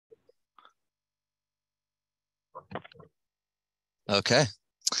Okay.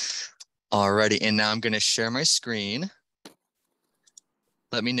 Alrighty, and now I'm going to share my screen.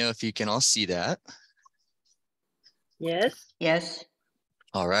 Let me know if you can all see that. Yes. Yes.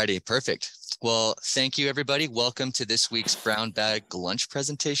 Alrighty, perfect. Well, thank you, everybody. Welcome to this week's Brown Bag Lunch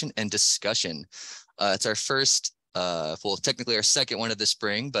presentation and discussion. It's our first, well, technically our second one of the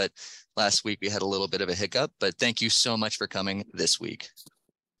spring, but last week we had a little bit of a hiccup, but thank you so much for coming this week.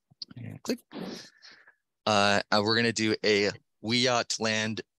 Click. We're going to do a Wiyot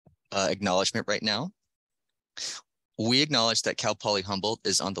land acknowledgement right now. We acknowledge that Cal Poly Humboldt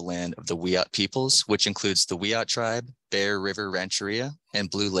is on the land of the Wiyot peoples, which includes the Wiyot tribe, Bear River Rancheria,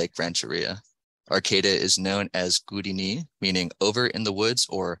 and Blue Lake Rancheria. Arcata is known as Gudini, meaning over in the woods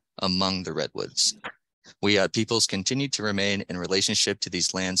or among the redwoods. Wiyot peoples continue to remain in relationship to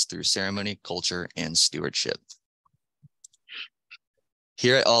these lands through ceremony, culture, and stewardship.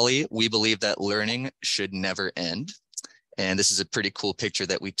 Here at OLLI, we believe that learning should never end. And this is a pretty cool picture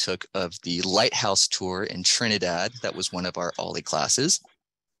that we took of the lighthouse tour in Trinidad. That was one of our OLLI classes.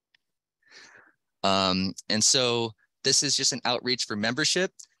 And so this is just an outreach for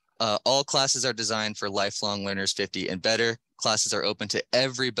membership. All classes are designed for lifelong learners 50 and better. Classes are open to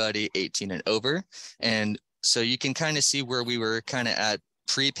everybody 18 and over. And so you can kind of see where we were kind of at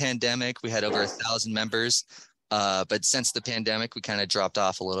pre-pandemic. We had over 1,000 members. But since the pandemic, we kind of dropped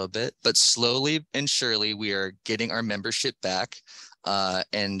off a little bit, but slowly and surely we are getting our membership back.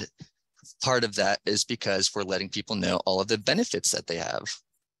 And part of that is because we're letting people know all of the benefits that they have.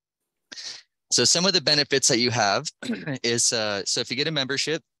 So some of the benefits that you have is, so if you get a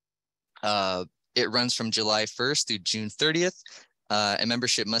membership, it runs from July 1st through June 30th. A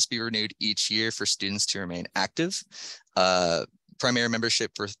membership must be renewed each year for students to remain active. Primary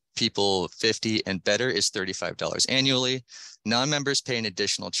membership for people 50 and better is $35 annually. Non-members pay an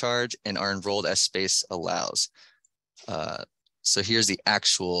additional charge and are enrolled as space allows. So here's the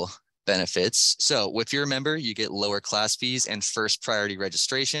actual benefits. So if you're a member, you get lower class fees and first priority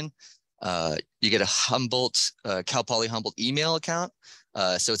registration. You get a Humboldt, Cal Poly Humboldt email account.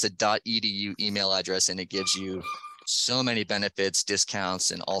 So it's a .edu email address, and it gives you so many benefits, discounts,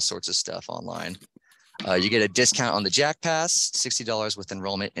 and all sorts of stuff online. You get a discount on the Jack Pass, $60 with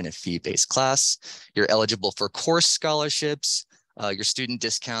enrollment in a fee-based class. You're eligible for course scholarships. Your student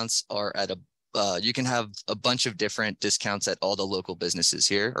discounts are at you can have a bunch of different discounts at all the local businesses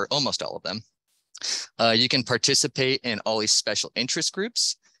here, or almost all of them. You can participate in all these special interest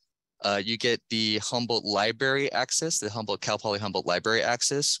groups. You get the Humboldt Library access, the Cal Poly Humboldt Library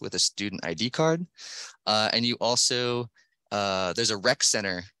access with a student ID card. And you also, there's a rec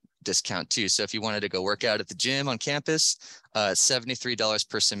center discount too. So if you wanted to go work out at the gym on campus, $73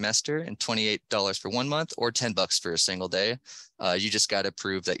 per semester and $28 for 1 month, or $10 for a single day. You just got to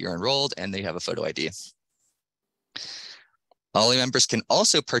prove that you're enrolled and they have a photo ID. OLLI members can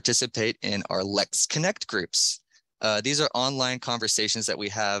also participate in our Let's Connect groups. These are online conversations that we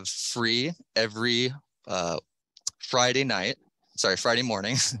have free every Friday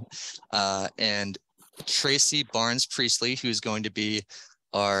morning. And Tracy Barnes-Priestley, who's going to be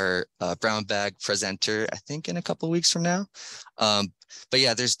our brown bag presenter, I think in a couple of weeks from now. But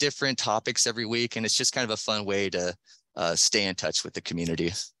yeah, there's different topics every week, and it's just kind of a fun way to stay in touch with the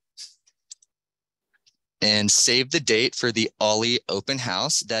community. And save the date for the OLLI open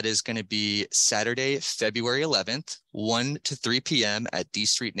house. That is going to be Saturday, February 11th, 1 to 3 p.m. at D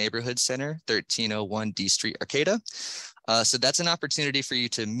Street Neighborhood Center, 1301 D Street, Arcata. So that's an opportunity for you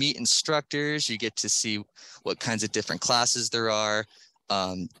to meet instructors. You get to see what kinds of different classes there are.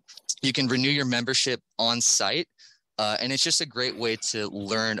 You can renew your membership on site, and it's just a great way to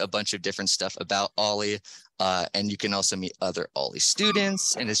learn a bunch of different stuff about OLLI, and you can also meet other OLLI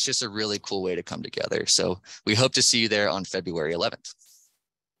students, and it's just a really cool way to come together. So we hope to see you there on February 11th.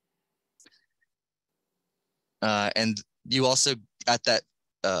 And you also, at that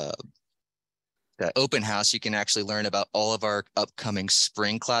open house, you can actually learn about all of our upcoming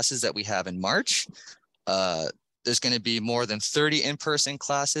spring classes that we have in March. There's going to be more than 30 in-person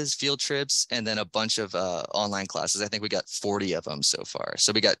classes, field trips, and then a bunch of online classes. I think we got 40 of them so far.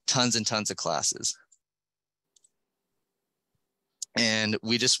 So we got tons and tons of classes. And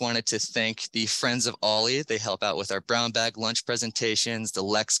we just wanted to thank the Friends of OLLI. They help out with our brown bag lunch presentations, the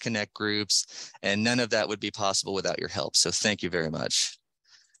Lex Connect groups, and none of that would be possible without your help. So thank you very much.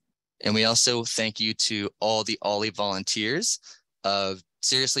 And we also thank you to all the OLLI volunteers.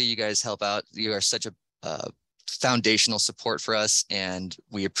 Seriously, you guys help out. You are such a foundational support for us, and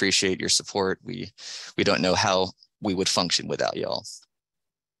we appreciate your support. We don't know how we would function without y'all.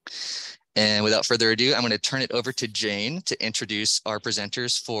 And without further ado, I'm going to turn it over to Jane to introduce our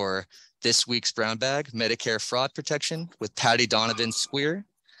presenters for this week's brown bag, Medicare Fraud Protection with Patti Donovan-Skweir.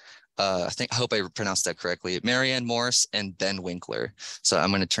 I hope I pronounced that correctly. Marianne Morse and Ben Winkler. So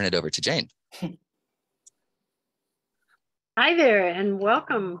I'm going to turn it over to Jane. Hi there and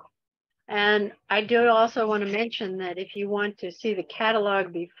welcome. And I do also want to mention that if you want to see the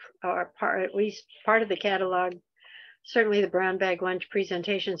catalog, or at least part of the catalog, certainly the brown bag lunch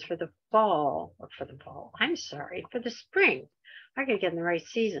presentations for the spring. I gotta get in the right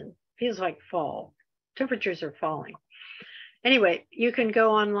season. Feels like fall. Temperatures are falling. Anyway, you can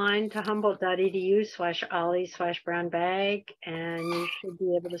go online to humboldt.edu/OLLI/brown bag, and you should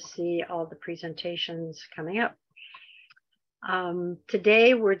be able to see all the presentations coming up.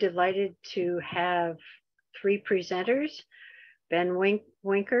 Today, we're delighted to have 3 presenters. Ben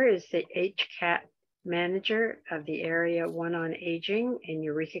Winkler is the HICAP manager of the Area 1 on Aging in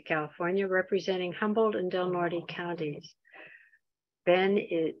Eureka, California, representing Humboldt and Del Norte counties. Ben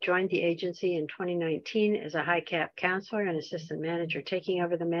joined the agency in 2019 as a HICAP counselor and assistant manager, taking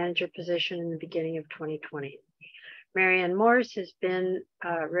over the manager position in the beginning of 2020. Marianne Morse has been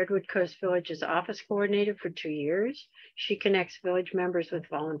Redwood Coast Village's office coordinator for 2 years. She connects village members with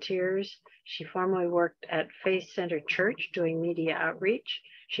volunteers. She formerly worked at Faith Center Church doing media outreach.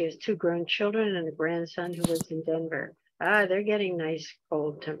 She has 2 grown children and a grandson who lives in Denver. They're getting nice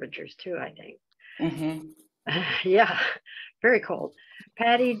cold temperatures too, I think. Mm-hmm. Yeah, very cold.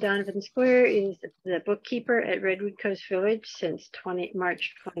 Patti Donovan-Skweir is the bookkeeper at Redwood Coast Village since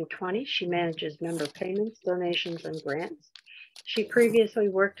March 2020. She manages member payments, donations, and grants. She previously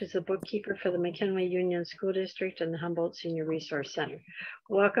worked as a bookkeeper for the McKinley Union School District and the Humboldt Senior Resource Center.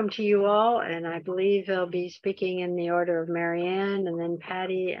 Welcome to you all, and I believe they'll be speaking in the order of Marianne, and then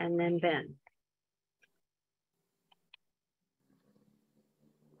Patti, and then Ben.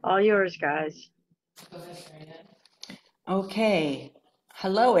 All yours, guys. Okay.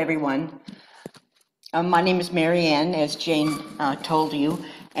 Hello, everyone. My name is Marianne, as Jane told you,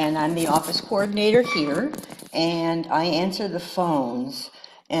 and I'm the office coordinator here, and I answer the phones,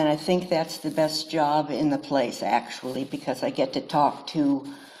 and I think that's the best job in the place, actually, because I get to talk to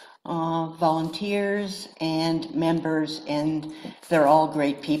volunteers and members, and they're all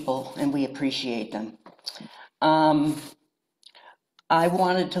great people, and we appreciate them. I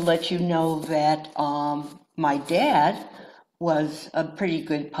wanted to let you know that my dad was a pretty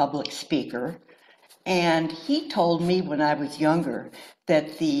good public speaker, and he told me when I was younger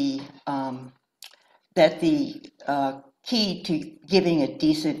that the key to giving a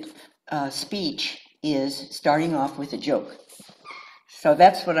decent speech is starting off with a joke. So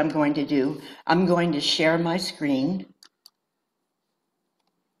that's what I'm going to do. I'm going to share my screen.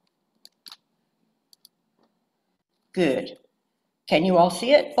 Good. Can you all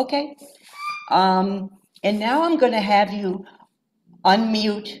see it? Okay. And now I'm going to have you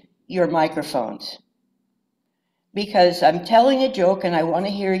unmute your microphones because I'm telling a joke and I want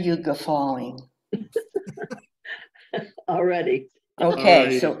to hear you guffawing. Already.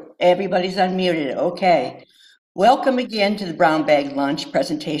 Okay, so everybody's unmuted. Okay. Welcome again to the Brown Bag Lunch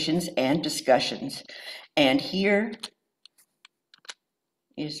presentations and discussions. And here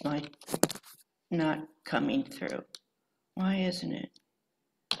is my not coming through. Why isn't it?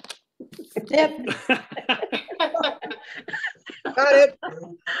 Yep. Got it.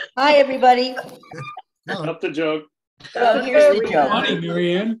 Hi, everybody. Up the joke. So here's the joke. Funny,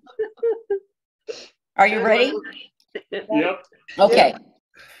 Marianne. Are you ready? Yep. Okay.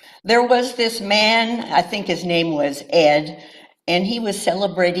 There was this man, I think his name was Ed, and he was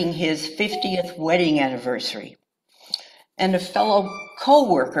celebrating his 50th wedding anniversary. And a fellow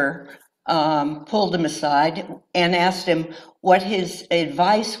co-worker pulled him aside and asked him what his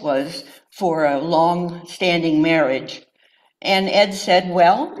advice was for a long-standing marriage. And Ed said,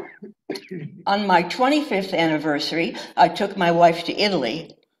 well, on my 25th anniversary, I took my wife to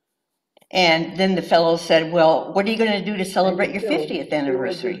Italy. And then the fellow said, well, what are you going to do to celebrate your 50th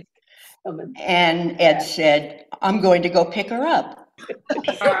anniversary? And Ed said, I'm going to go pick her up.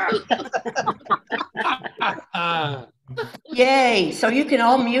 Yay, so you can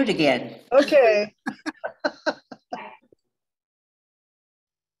all mute again. Okay.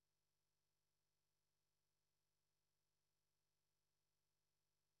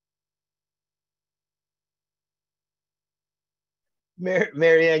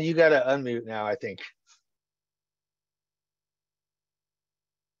 Marianne, you got to unmute now, I think.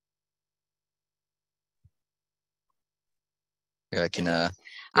 Here, I can.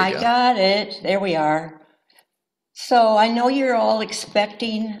 I got it. There we are. So I know you're all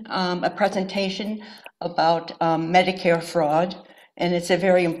expecting a presentation about Medicare fraud, and it's a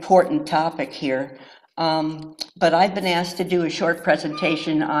very important topic here. But I've been asked to do a short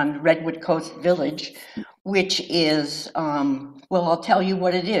presentation on Redwood Coast Village, which is, well, I'll tell you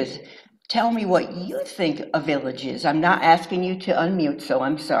what it is. Tell me what you think a village is. I'm not asking you to unmute, so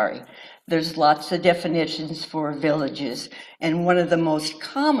I'm sorry. There's lots of definitions for villages, and one of the most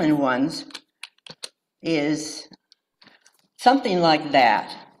common ones is something like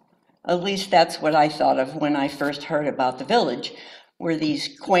that. At least that's what I thought of when I first heard about the village, were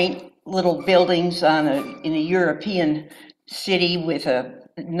these quaint little buildings in a European city with a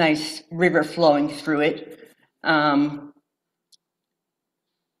nice river flowing through it.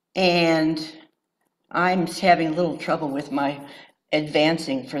 And I'm having a little trouble with my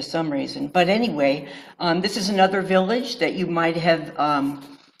advancing for some reason. But anyway, this is another village that you might have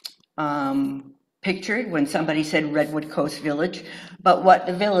pictured when somebody said Redwood Coast Village. But what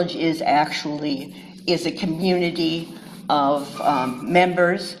the village is actually is a community of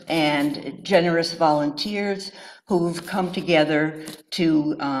members and generous volunteers who've come together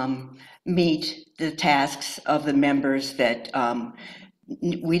to meet the tasks of the members that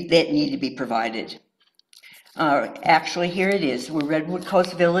need to be provided. Actually, here it is. Redwood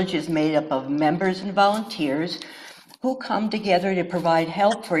Coast Village is made up of members and volunteers who come together to provide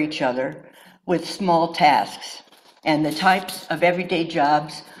help for each other with small tasks and the types of everyday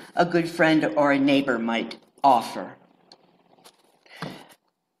jobs a good friend or a neighbor might offer.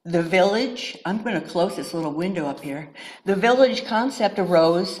 The village, I'm going to close this little window up here. The village concept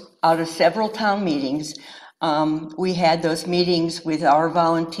arose out of several town meetings. We had those meetings with our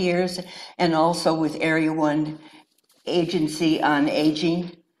volunteers and also with Area 1 Agency on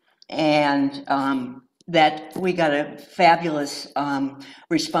Aging, and that we got a fabulous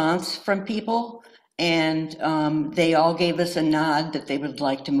response from people, and they all gave us a nod that they would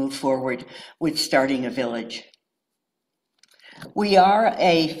like to move forward with starting a village. We are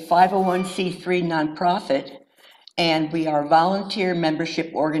a 501c3 nonprofit, and we are a volunteer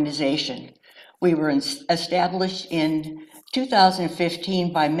membership organization. We were established in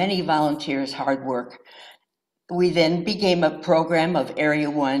 2015 by many volunteers' hard work. We then became a program of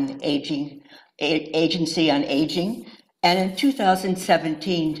Area 1 Agency on Aging, and in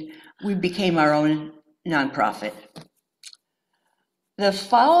 2017, we became our own nonprofit. The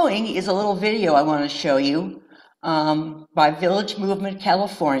following is a little video I want to show you by Village Movement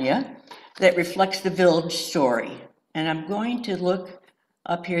California that reflects the village story. And I'm going to look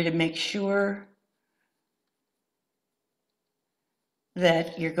up here to make sure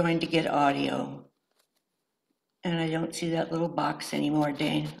that you're going to get audio. And I don't see that little box anymore,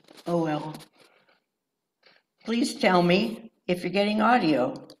 Dane. Oh well. Please tell me if you're getting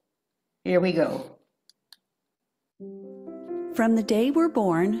audio. Here we go. From the day we're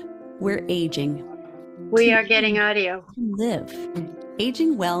born, we're aging. We are getting audio. To live.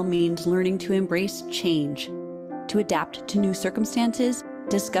 Aging well means learning to embrace change, to adapt to new circumstances,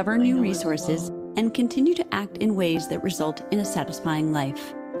 discover new resources, and continue to act in ways that result in a satisfying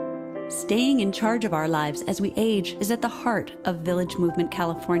life. Staying in charge of our lives as we age is at the heart of Village Movement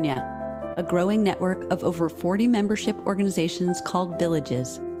California, a growing network of over 40 membership organizations called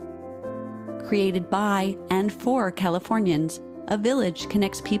villages. Created by and for Californians, a village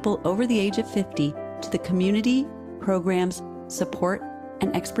connects people over the age of 50 to the community, programs, support,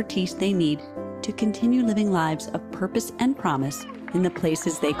 and expertise they need to continue living lives of purpose and promise in the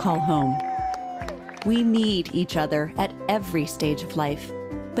places they call home. We need each other at every stage of life,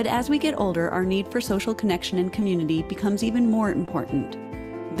 but as we get older, our need for social connection and community becomes even more important.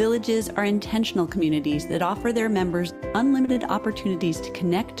 Villages are intentional communities that offer their members unlimited opportunities to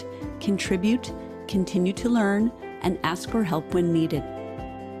connect, contribute, continue to learn, and ask for help when needed.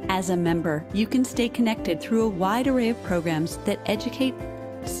 As a member, you can stay connected through a wide array of programs that educate,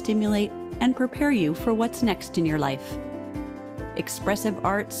 stimulate, and prepare you for what's next in your life. Expressive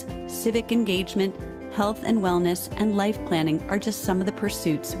arts, civic engagement, health and wellness, and life planning are just some of the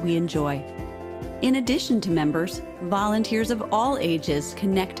pursuits we enjoy. In addition to members, volunteers of all ages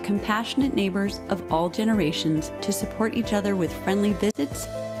connect compassionate neighbors of all generations to support each other with friendly visits,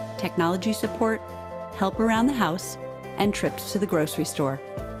 technology support, help around the house, and trips to the grocery store.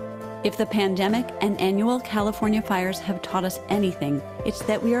 If the pandemic and annual California fires have taught us anything, it's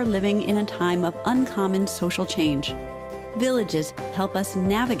that we are living in a time of uncommon social change. Villages help us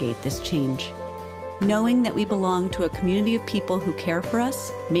navigate this change. Knowing that we belong to a community of people who care for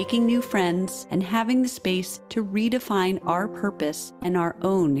us, making new friends, and having the space to redefine our purpose and our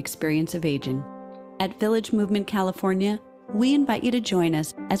own experience of aging. At Village Movement California, we invite you to join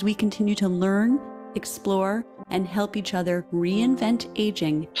us as we continue to learn, explore, and help each other reinvent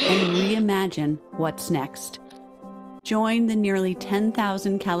aging and reimagine what's next. Join the nearly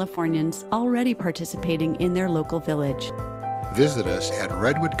 10,000 Californians already participating in their local village. Visit us at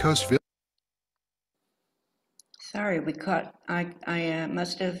Redwood Coast Village. Sorry, I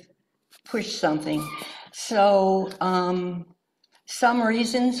must have pushed something. So, some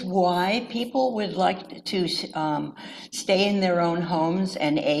reasons why people would like to stay in their own homes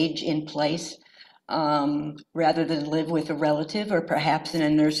and age in place rather than live with a relative or perhaps in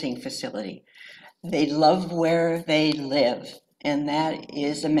a nursing facility. They love where they live, and that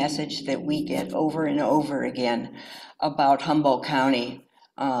is a message that we get over and over again about Humboldt County.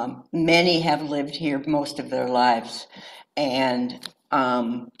 Many have lived here most of their lives and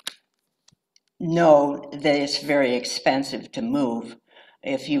know that it's very expensive to move.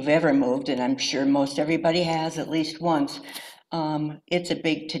 If you've ever moved, and I'm sure most everybody has at least once, it's a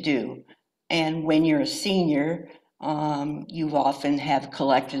big to-do. And when you're a senior, you often have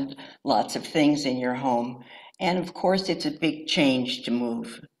collected lots of things in your home. And of course, it's a big change to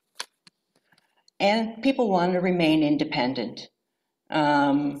move. And people want to remain independent.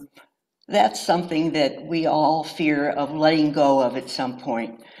 That's something that we all fear of letting go of at some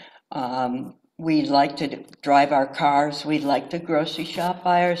point. We like to drive our cars. We like to grocery shop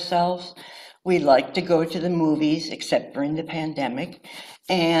by ourselves. We like to go to the movies, except during the pandemic.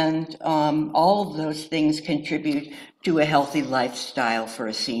 And all of those things contribute to a healthy lifestyle for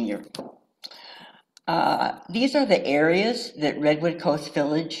a senior. These are the areas that Redwood Coast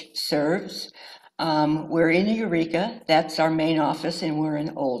Village serves. We're in Eureka, that's our main office, and we're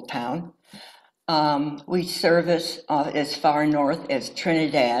in Old Town. We service as far north as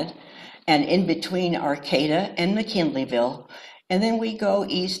Trinidad, and in between Arcata and McKinleyville, and then we go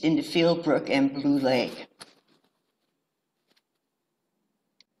east into Fieldbrook and Blue Lake.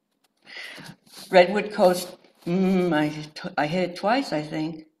 Redwood Coast, I hit it twice, I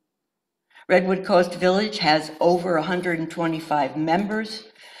think. Redwood Coast Village has over 125 members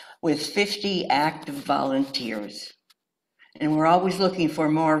with 50 active volunteers. And we're always looking for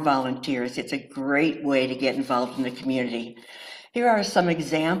more volunteers. It's a great way to get involved in the community. Here are some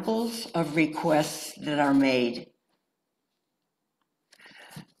examples of requests that are made.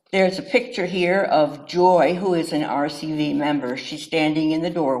 There's a picture here of Joy, who is an RCV member. She's standing in the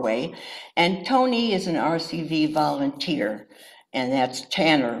doorway. And Tony is an RCV volunteer, and that's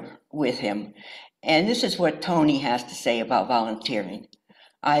Tanner with him. And this is what Tony has to say about volunteering.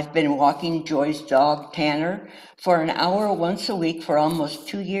 I've been walking Joy's dog, Tanner, for an hour once a week for almost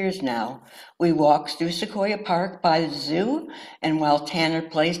 2 years now. We walk through Sequoia Park by the zoo, and while Tanner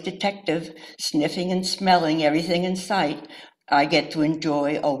plays detective, sniffing and smelling everything in sight, I get to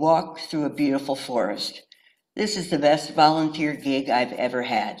enjoy a walk through a beautiful forest. This is the best volunteer gig I've ever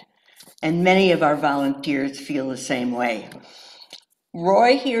had, and many of our volunteers feel the same way.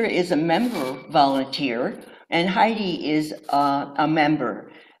 Roy here is a member volunteer, and Heidi is a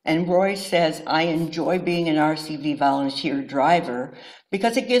member. And Roy says, I enjoy being an RCV volunteer driver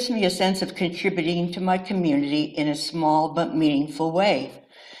because it gives me a sense of contributing to my community in a small but meaningful way.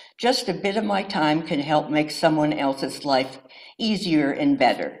 Just a bit of my time can help make someone else's life easier and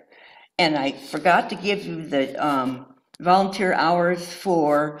better. And I forgot to give you the volunteer hours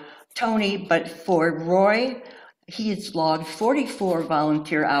for Tony, but for Roy, he has logged 44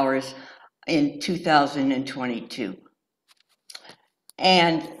 volunteer hours in 2022.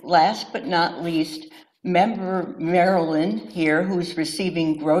 And last but not least, member Marilyn here, who's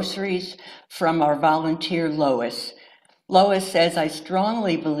receiving groceries from our volunteer Lois. Lois says, I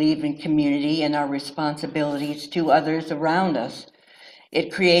strongly believe in community and our responsibilities to others around us.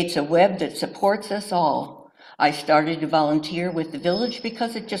 It creates a web that supports us all. I started to volunteer with the village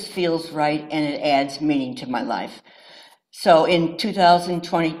because it just feels right and it adds meaning to my life. So in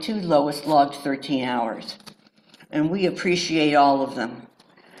 2022, Lois logged 13 hours, and we appreciate all of them.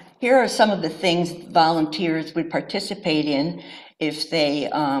 Here are some of the things volunteers would participate in if they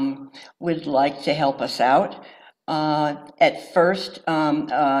would like to help us out. At first,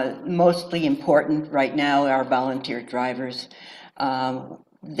 mostly important right now are volunteer drivers.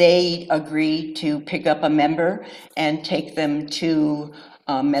 They agree to pick up a member and take them to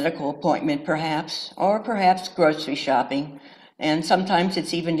a medical appointment perhaps, or perhaps grocery shopping. And sometimes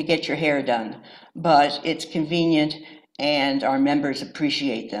it's even to get your hair done, but it's convenient and our members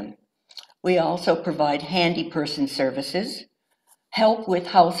appreciate them. We also provide handy person services, help with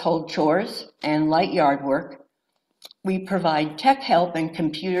household chores and light yard work. We provide tech help and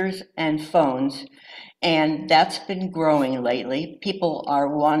computers and phones, and that's been growing lately. People are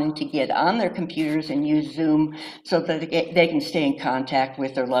wanting to get on their computers and use Zoom so that they can stay in contact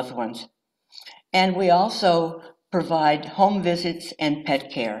with their loved ones. And we also provide home visits and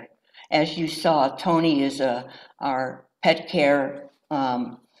pet care. As you saw, Tony is our pet care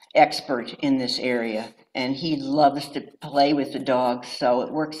expert in this area, and he loves to play with the dogs, so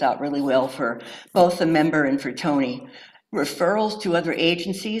it works out really well for both the member and for Tony. Referrals to other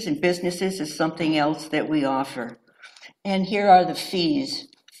agencies and businesses is something else that we offer. And here are the fees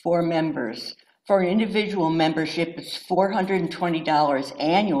for members. For an individual membership, it's $420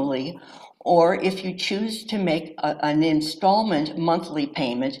 annually, or if you choose to make an installment monthly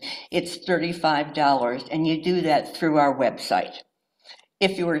payment, it's $35, and you do that through our website.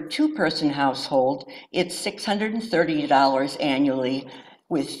 If you're a two-person household, it's $630 annually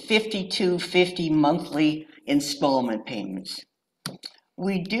with $52.50 monthly installment payments.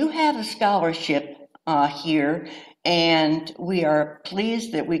 We do have a scholarship here, and we are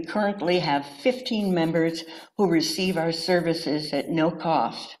pleased that we currently have 15 members who receive our services at no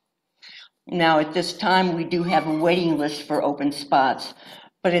cost. Now, at this time, we do have a waiting list for open spots,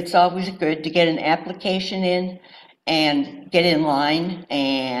 but it's always good to get an application in and get in line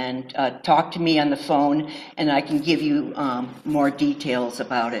and talk to me on the phone, and I can give you more details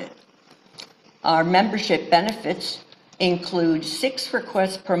about it. Our membership benefits include 6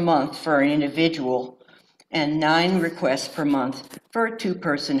 requests per month for an individual and 9 requests per month for a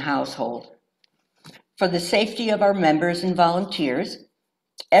two-person household. For the safety of our members and volunteers,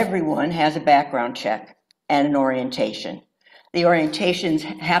 everyone has a background check and an orientation. The orientations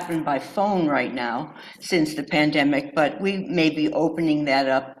happen by phone right now since the pandemic, but we may be opening that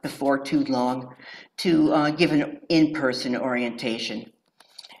up before too long to give an in-person orientation.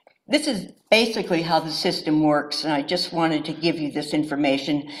 This is basically how the system works, and I just wanted to give you this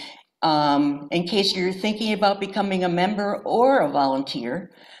information in case you're thinking about becoming a member or a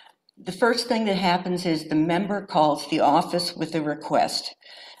volunteer. The first thing that happens is the member calls the office with a request.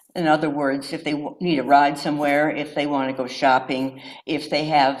 In other words, if they need a ride somewhere, if they want to go shopping, if they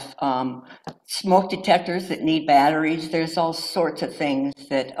have smoke detectors that need batteries, there's all sorts of things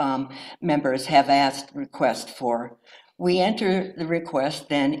that members have asked requests for. We enter the request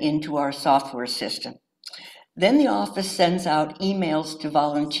then into our software system. Then the office sends out emails to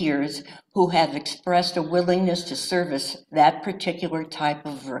volunteers who have expressed a willingness to service that particular type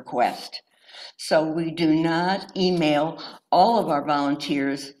of request. So we do not email all of our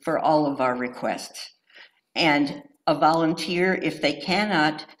volunteers for all of our requests. And a volunteer, if they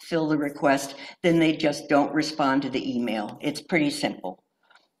cannot fill the request, then they just don't respond to the email. It's pretty simple.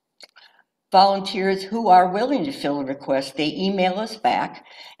 Volunteers who are willing to fill a request, they email us back,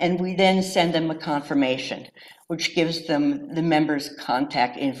 and we then send them a confirmation, which gives them the member's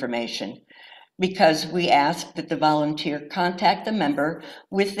contact information, because we ask that the volunteer contact the member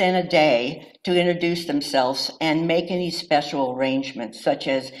within a day to introduce themselves and make any special arrangements, such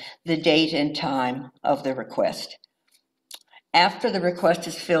as the date and time of the request. After the request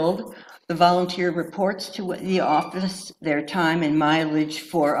is filled, the volunteer reports to the office their time and mileage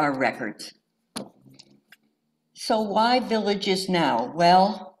for our records. So why villages now?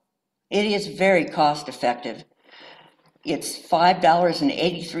 Well, it is very cost effective. It's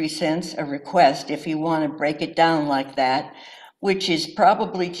 $5.83 a request if you want to break it down like that, which is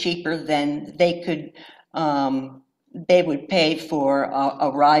probably cheaper than they would pay for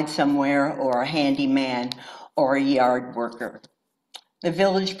a ride somewhere or a handyman or a yard worker. The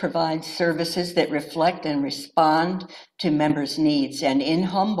village provides services that reflect and respond to members' needs, and in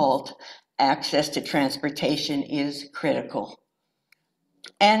Humboldt, access to transportation is critical.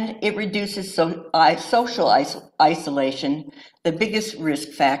 And it reduces social isolation, the biggest risk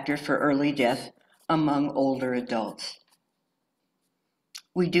factor for early death among older adults.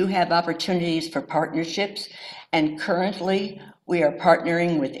 We do have opportunities for partnerships, and currently we are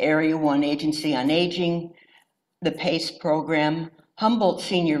partnering with Area 1 Agency on Aging, the PACE program, Humboldt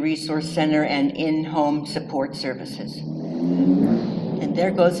Senior Resource Center, and in-home support services. And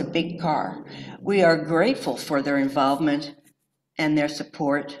there goes a big car. We are grateful for their involvement and their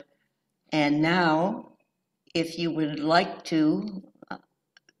support. And now, if you would like to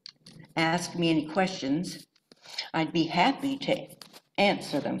ask me any questions, I'd be happy to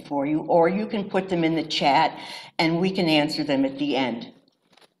answer them for you, or you can put them in the chat and we can answer them at the end.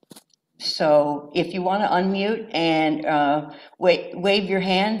 So if you want to unmute and wave your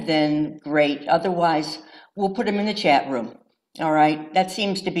hand, then great. Otherwise, we'll put them in the chat room. All right, that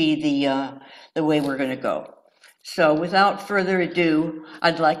seems to be the way we're going to go. So without further ado,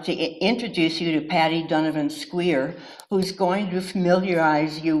 I'd like to introduce you to Patti Donovan-Skweir, who's going to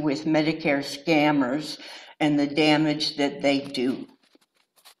familiarize you with Medicare scammers and the damage that they do.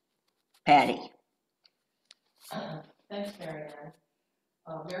 Patti. Thanks, Marianne.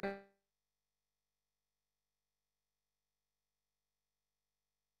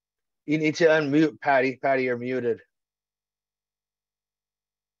 You need to unmute Patty. Patty, you're muted.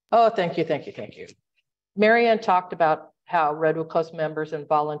 Oh, thank you. Marianne talked about how Redwood Coast members and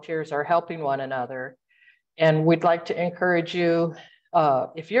volunteers are helping one another. And we'd like to encourage you,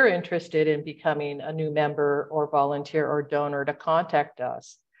 if you're interested in becoming a new member or volunteer or donor, to contact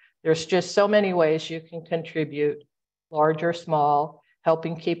us. There's just so many ways you can contribute, large or small,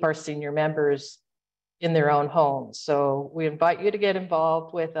 helping keep our senior members in their own homes. So we invite you to get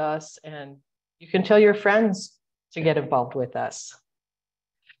involved with us, and you can tell your friends to get involved with us.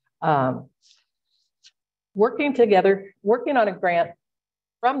 Working on a grant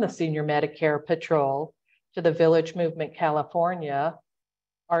from the Senior Medicare Patrol to the Village Movement California,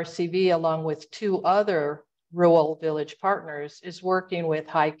 RCV, along with 2 other rural village partners, is working with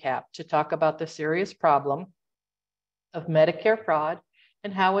HICAP to talk about the serious problem of Medicare fraud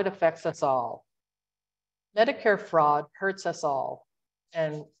and how it affects us all. Medicare fraud hurts us all,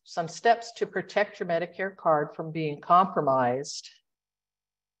 and some steps to protect your Medicare card from being compromised,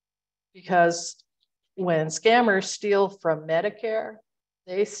 because when scammers steal from Medicare,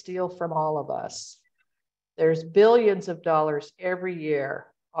 they steal from all of us. There's billions of dollars every year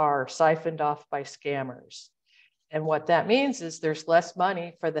are siphoned off by scammers. And what that means is there's less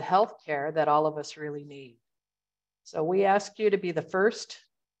money for the health care that all of us really need. So we ask you to be the first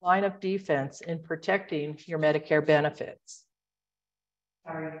line of defense in protecting your Medicare benefits.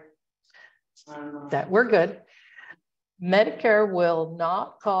 Sorry. That we're good. Medicare will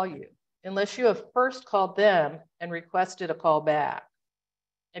not call you unless you have first called them and requested a call back.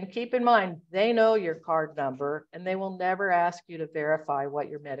 And keep in mind, they know your card number and they will never ask you to verify what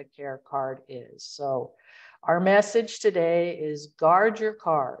your Medicare card is. So our message today is guard your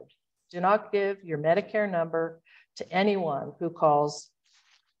card. Do not give your Medicare number to anyone who calls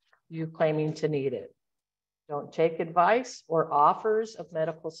you claiming to need it. Don't take advice or offers of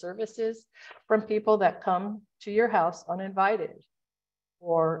medical services from people that come to your house uninvited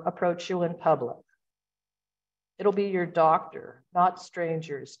or approach you in public. It'll be your doctor, not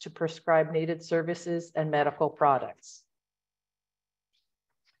strangers, to prescribe needed services and medical products.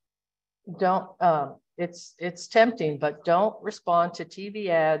 It's tempting, but don't respond to TV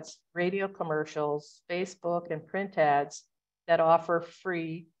ads, radio commercials, Facebook, and print ads that offer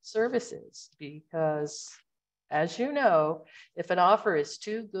free services, because as you know, if an offer is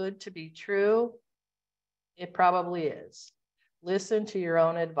too good to be true, it probably is. Listen to your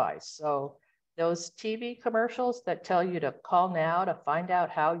own advice. So those TV commercials that tell you to call now to find out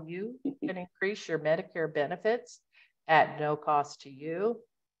how you can increase your Medicare benefits at no cost to you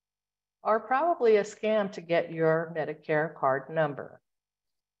are probably a scam to get your Medicare card number.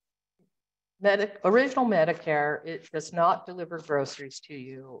 Original Medicare, it does not deliver groceries to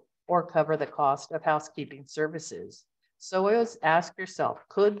you or cover the cost of housekeeping services. So always ask yourself,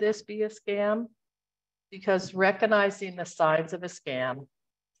 could this be a scam? Because recognizing the signs of a scam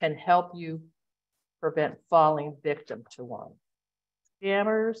can help you prevent falling victim to one.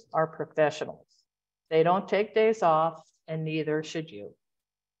 Scammers are professionals. They don't take days off, and neither should you.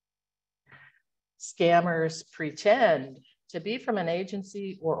 Scammers pretend to be from an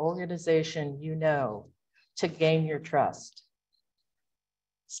agency or organization you know to gain your trust.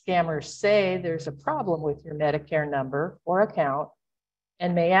 Scammers say there's a problem with your Medicare number or account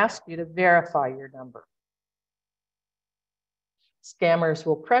and may ask you to verify your number. Scammers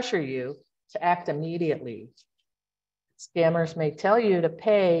will pressure you to act immediately. Scammers may tell you to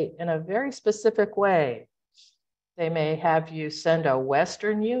pay in a very specific way. They may have you send a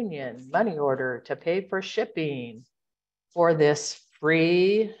Western Union money order to pay for shipping for this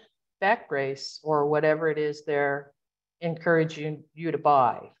free back brace or whatever it is they're encouraging you to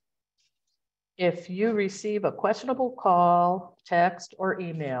buy. If you receive a questionable call, text, or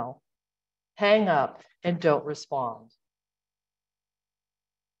email, hang up and don't respond.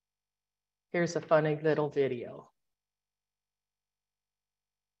 Here's a funny little video.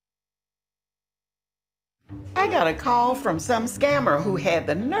 I got a call from some scammer who had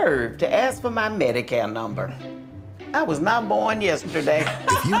the nerve to ask for my Medicare number. I was not born yesterday.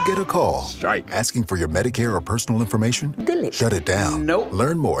 If you get a call asking for your Medicare or personal information, shut it down. Nope.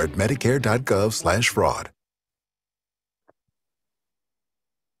 Learn more at Medicare.gov/fraud.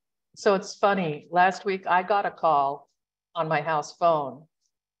 So it's funny, last week I got a call on my house phone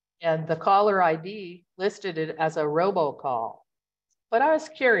and the caller ID listed it as a robocall. But I was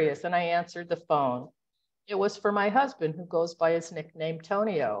curious and I answered the phone. It was for my husband, who goes by his nickname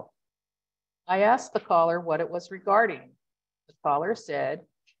Tonio. I asked the caller what it was regarding. The caller said,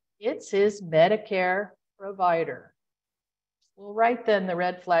 it's his Medicare provider. Well, right then the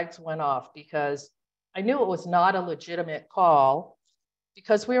red flags went off because I knew it was not a legitimate call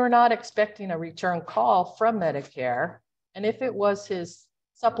because we were not expecting a return call from Medicare. And if it was his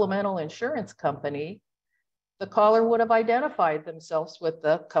supplemental insurance company, the caller would have identified themselves with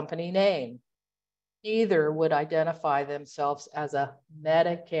the company name. Neither would identify themselves as a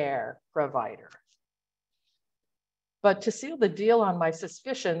Medicare provider. But to seal the deal on my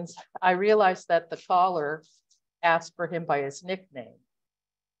suspicions, I realized that the caller asked for him by his nickname,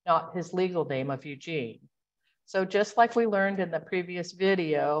 not his legal name of Eugene. So just like we learned in the previous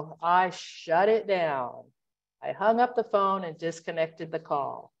video, I shut it down. I hung up the phone and disconnected the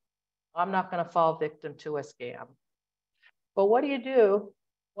call. I'm not going to fall victim to a scam. But what do you do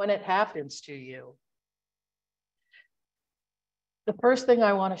when it happens to you? The first thing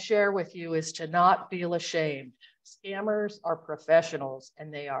I want to share with you is to not feel ashamed. Scammers are professionals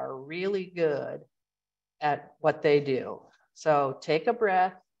and they are really good at what they do. So take a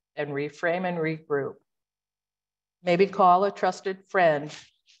breath and reframe and regroup. Maybe call a trusted friend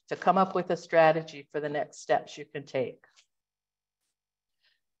to come up with a strategy for the next steps you can take.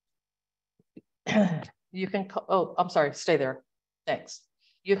 You can call, oh, I'm sorry, stay there. Thanks.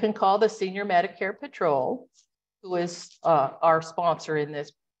 You can call the Senior Medicare Patrol, who is our sponsor in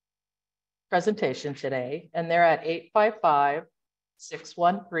this presentation today, and they're at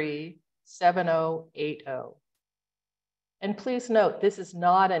 855-613-7080. And please note, this is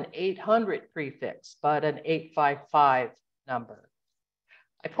not an 800 prefix, but an 855 number.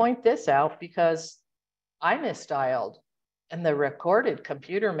 I point this out because I misdialed, and the recorded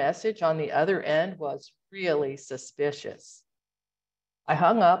computer message on the other end was really suspicious. I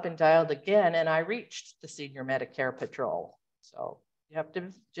hung up and dialed again, and I reached the Senior Medicare Patrol. So you have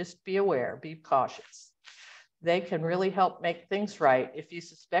to just be aware, be cautious. They can really help make things right if you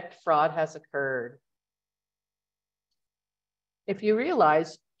suspect fraud has occurred. If you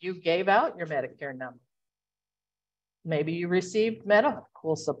realize you gave out your Medicare number, maybe you received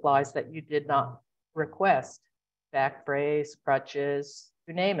medical supplies that you did not request, back brace, crutches,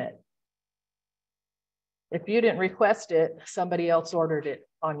 you name it. If you didn't request it, somebody else ordered it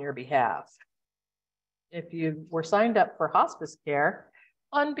on your behalf. If you were signed up for hospice care,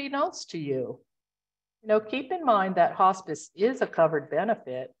 unbeknownst to you, keep in mind that hospice is a covered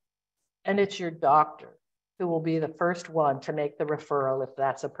benefit, and it's your doctor who will be the first one to make the referral if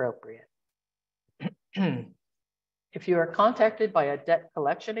that's appropriate. If you are contacted by a debt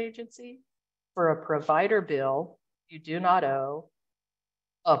collection agency for a provider bill you do not owe,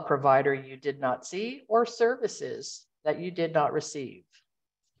 a provider you did not see, or services that you did not receive.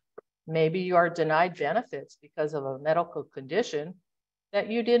 Maybe you are denied benefits because of a medical condition that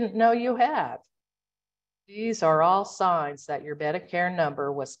you didn't know you had. These are all signs that your Medicare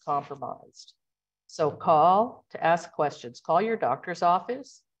number was compromised. So call to ask questions. Call your doctor's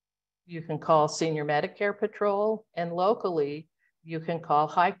office. You can call Senior Medicare Patrol, and locally, you can call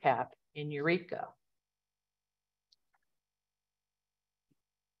HICAP in Eureka.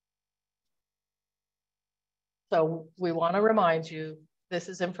 So we want to remind you, this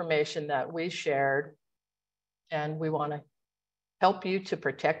is information that we shared, and we want to help you to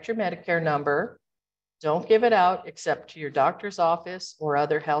protect your Medicare number. Don't give it out except to your doctor's office or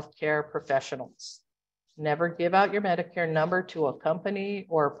other healthcare professionals. Never give out your Medicare number to a company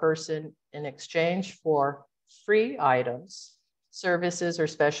or a person in exchange for free items, services, or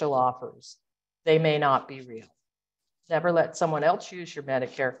special offers. They may not be real. Never let someone else use your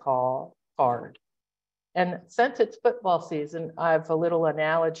Medicare card. And since it's football season, I have a little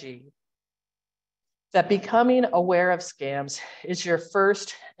analogy that becoming aware of scams is your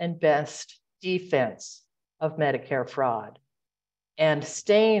first and best defense of Medicare fraud. And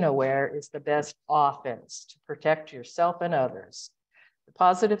staying aware is the best offense to protect yourself and others. The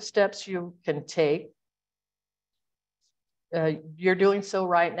positive steps you can take, you're doing so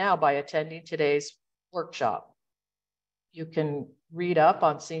right now by attending today's workshop. You can read up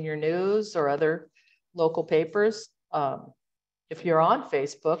on senior news or other local papers. If you're on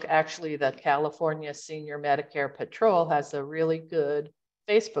Facebook, actually the California Senior Medicare Patrol has a really good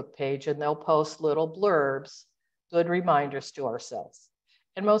Facebook page, and they'll post little blurbs, good reminders to ourselves.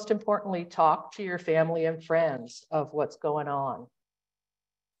 And most importantly, talk to your family and friends of what's going on.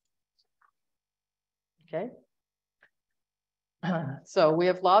 Okay. So we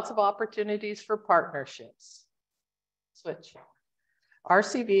have lots of opportunities for partnerships. Switch.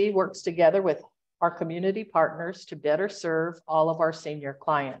 RCV works together with our community partners to better serve all of our senior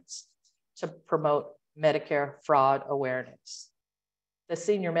clients to promote Medicare fraud awareness. The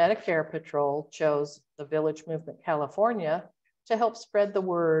Senior Medicare Patrol chose the Village Movement California to help spread the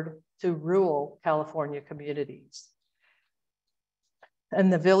word to rural California communities.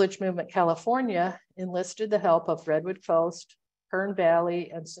 And the Village Movement California enlisted the help of Redwood Coast Kern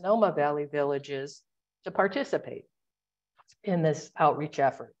Valley and Sonoma Valley villages to participate in this outreach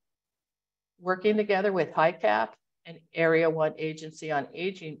effort. Working together with HICAP and Area 1 Agency on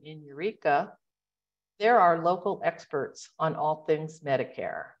Aging in Eureka, there are local experts on all things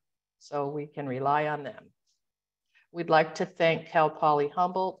Medicare, so we can rely on them. We'd like to thank Cal Poly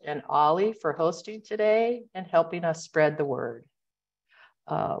Humboldt and OLLI for hosting today and helping us spread the word.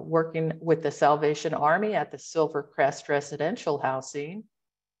 Working with the Salvation Army at the Silver Crest Residential Housing.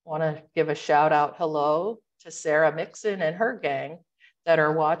 Want to give a shout out hello to Sarah Mixon and her gang that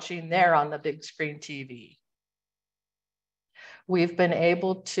are watching there on the big screen TV. We've been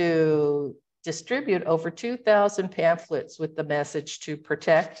able to distribute over 2,000 pamphlets with the message to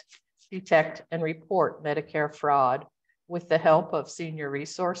protect, detect, and report Medicare fraud with the help of Senior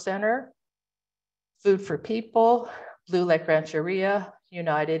Resource Center, Food for People, Blue Lake Rancheria,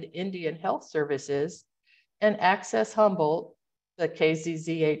 United Indian Health Services, and Access Humboldt, the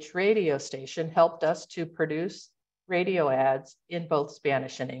KZZH radio station, helped us to produce radio ads in both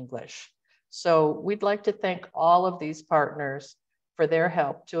Spanish and English. So we'd like to thank all of these partners for their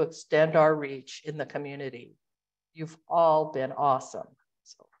help to extend our reach in the community. You've all been awesome.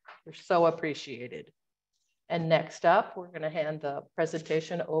 So we're so appreciated. And next up, we're going to hand the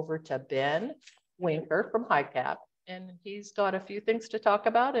presentation over to Ben Winker from HICAP. And he's got a few things to talk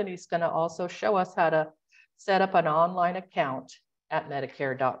about, and he's going to also show us how to set up an online account at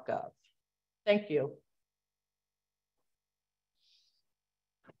Medicare.gov. Thank you.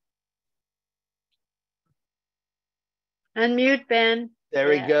 Unmute, Ben. There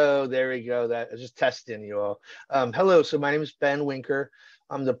we go. There we go. That I was just testing you all. Hello. So my name is Ben Winker.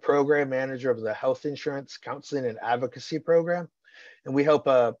 I'm the program manager of the Health Insurance Counseling and Advocacy Program. And we help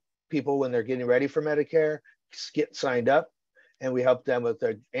people when they're getting ready for Medicare get signed up. And we help them with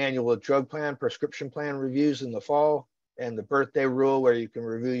their annual drug plan, prescription plan reviews in the fall, and the birthday rule where you can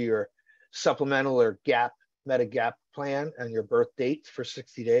review your supplemental or gap, Medigap plan and your birth date for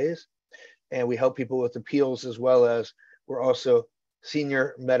 60 days. And we help people with appeals, as well as we're also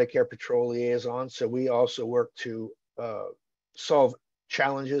Senior Medicare Patrol liaison. So we also work to solve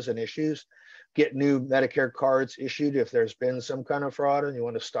challenges and issues, get new Medicare cards issued if there's been some kind of fraud and you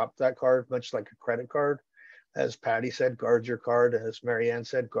want to stop that card, much like a credit card. As Patti said, guard your card. As Marianne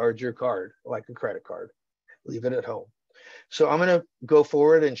said, guard your card like a credit card. Leave it at home. So I'm going to go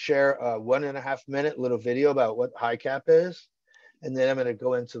forward and share a 1.5 minute little video about what HICAP is. And then I'm going to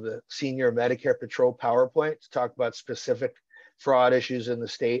go into the Senior Medicare Patrol PowerPoint to talk about specific fraud issues in the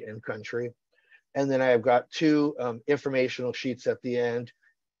state and country. And then I've got two informational sheets at the end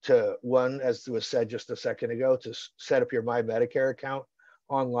to one, as was said just a second ago, to set up your My Medicare account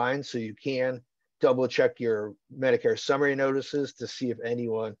online so you can double check your Medicare summary notices to see if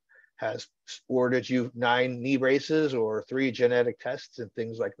anyone has ordered you 9 knee braces or 3 genetic tests and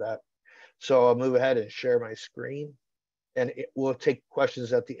things like that. So I'll move ahead and share my screen, and we'll take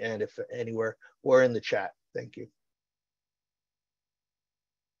questions at the end if anywhere or in the chat. Thank you.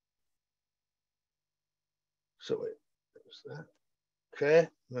 So wait, there's that. Okay,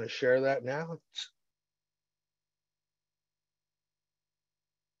 I'm going to share that now.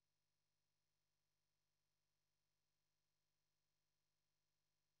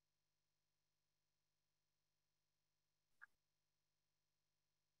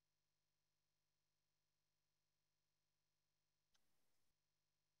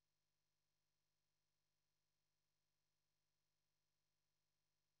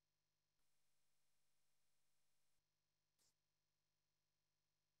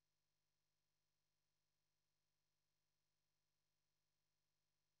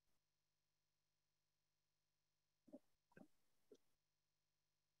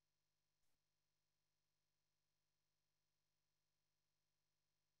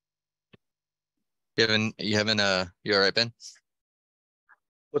 You all right, Ben?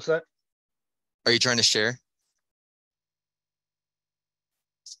 What's that? Are you trying to share?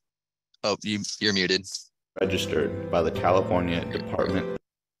 Oh, you're muted. Registered by the California Department.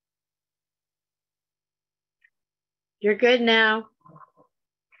 You're good now.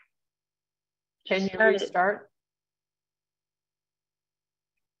 Can you restart?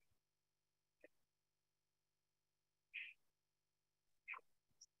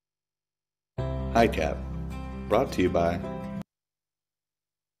 HICAP, brought to you by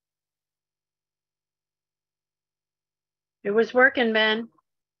It was working, Ben.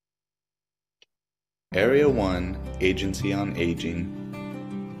 Area 1 Agency on Aging.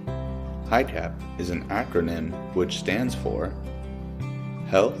 HICAP is an acronym which stands for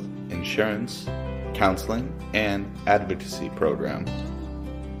Health, Insurance, Counseling, and Advocacy Program.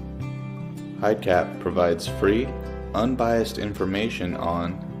 HICAP provides free unbiased information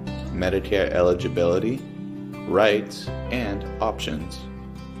on Medicare eligibility, rights, and options.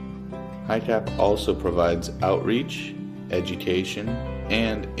 HICAP also provides outreach, education,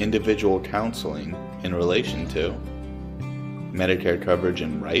 and individual counseling in relation to Medicare coverage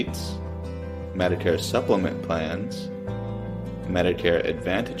and rights, Medicare supplement plans, Medicare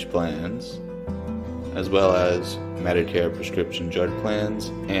Advantage plans, as well as Medicare prescription drug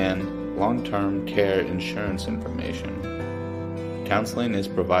plans and long-term care insurance information. Counseling is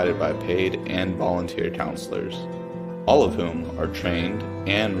provided by paid and volunteer counselors, all of whom are trained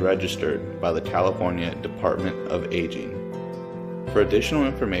and registered by the California Department of Aging. For additional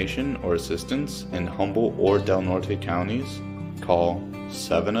information or assistance in Humboldt or Del Norte counties, call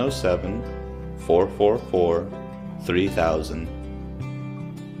 707-444-3000.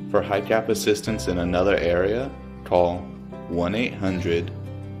 For HICAP assistance in another area, call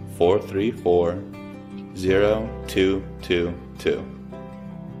 1-800-434-0222.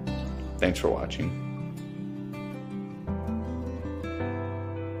 Thanks for watching.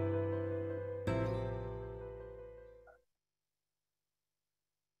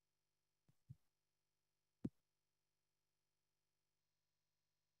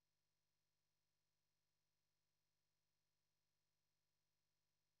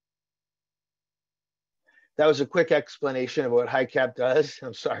 That was a quick explanation of what HICAP does.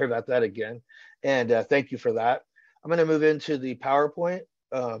 I'm sorry about that again. And thank you for that. I'm going to move into the PowerPoint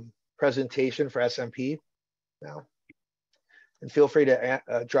presentation for SMP now. And feel free to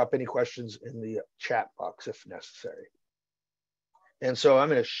drop any questions in the chat box if necessary. And so I'm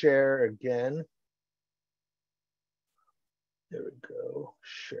going to share again. There we go,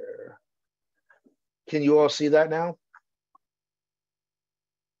 share. Can you all see that now?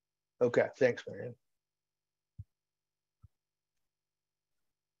 Okay, thanks, Marianne.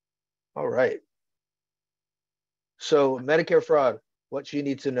 All right. So Medicare fraud, what you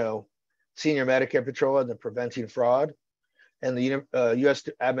need to know. Senior Medicare Patrol and the Preventing Fraud, and the U.S.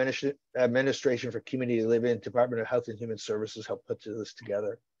 Administration for Community Living, Department of Health and Human Services helped put this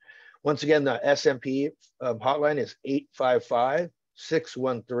together. Once again, the SMP hotline is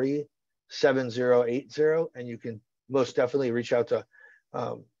 855-613-7080, and you can most definitely reach out to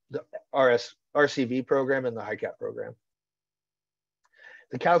the RCV program and the HICAP program.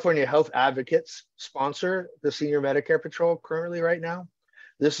 The California Health Advocates sponsor the Senior Medicare Patrol currently right now.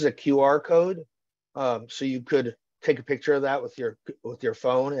 This is a QR code, so you could take a picture of that with your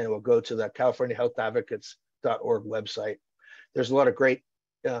phone, and it will go to the CaliforniaHealthAdvocates.org website. There's a lot of great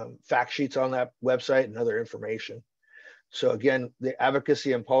fact sheets on that website and other information. So again, the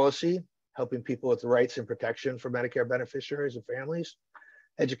advocacy and policy, helping people with the rights and protection for Medicare beneficiaries and families.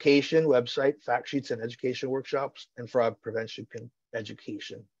 Education website, fact sheets and education workshops, and fraud prevention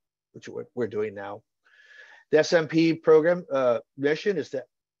education, which we're doing now. The SMP program mission is to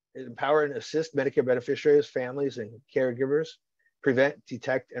empower and assist Medicare beneficiaries, families, and caregivers, prevent,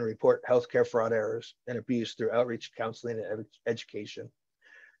 detect, and report healthcare fraud errors and abuse through outreach, counseling, and education.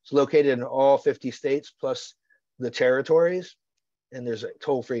 It's located in all 50 states plus the territories, and there's a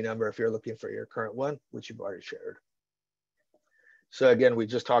toll-free number if you're looking for your current one, which you've already shared. So again, we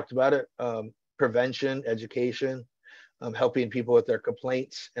just talked about it, prevention, education, helping people with their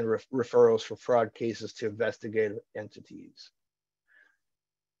complaints and referrals for fraud cases to investigative entities.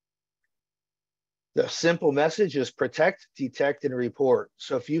 The simple message is protect, detect, and report.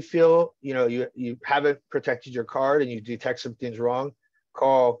 So if you feel you haven't protected your card and you detect something's wrong,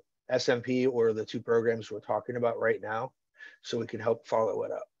 call SMP or the two programs we're talking about right now so we can help follow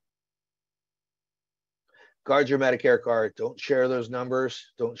it up. Guard your Medicare card. Don't share those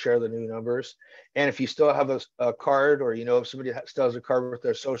numbers. Don't share the new numbers. And if you still have a card, or if somebody still has a card with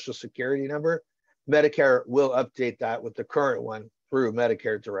their social security number, Medicare will update that with the current one through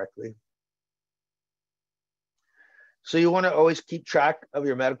Medicare directly. So you want to always keep track of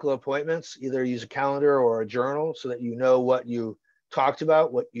your medical appointments, either use a calendar or a journal so that you know what you talked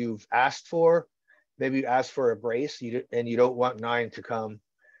about, what you've asked for. Maybe you asked for a brace and you don't want 9 to come.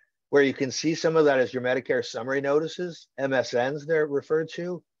 Where you can see some of that is your Medicare summary notices, MSNs they're referred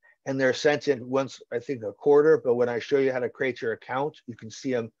to, and they're sent in once, I think, a quarter, but when I show you how to create your account, you can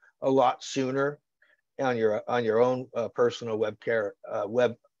see them a lot sooner on your own personal web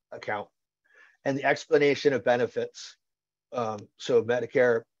account. And the explanation of benefits. So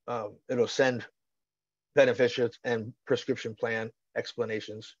Medicare, it'll send beneficiaries and prescription plan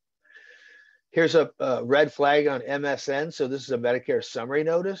explanations. Here's a red flag on MSN. So this is a Medicare summary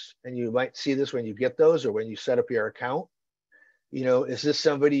notice, and you might see this when you get those or when you set up your account. Is this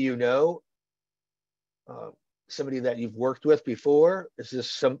somebody somebody that you've worked with before? Is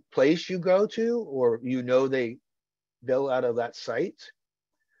this some place you go to, or they bill out of that site?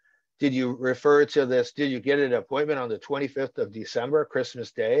 Did you refer to this? Did you get an appointment on the 25th of December,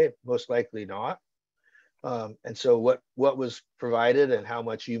 Christmas Day? Most likely not. And so what was provided and how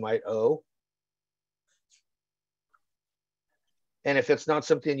much you might owe. And if it's not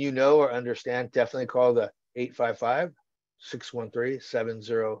something you know or understand, definitely call the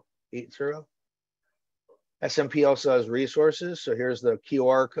 855-613-7080. SMP also has resources. So here's the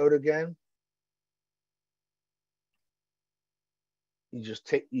QR code again.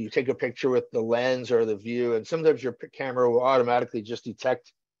 You take a picture with the lens or the view, and sometimes your camera will automatically just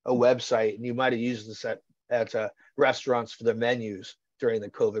detect a website, and you might have used this at restaurants for the menus during the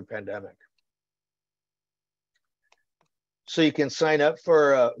COVID pandemic. So you can sign up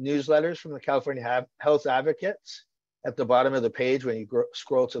for newsletters from the California Health Advocates at the bottom of the page when you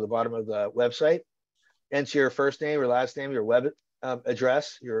scroll to the bottom of the website. Enter your first name, your last name, your web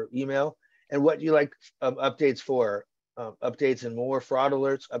address, your email, and what you like updates for. Updates and more, fraud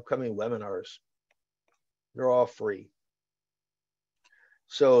alerts, upcoming webinars. They're all free.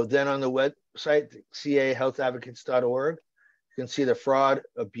 So then on the website, cahealthadvocates.org, you can see the fraud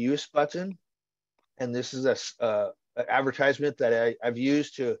abuse button. And this is an advertisement that I've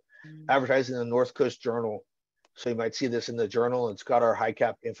used to advertise in the North Coast Journal. So you might see this in the journal. It's got our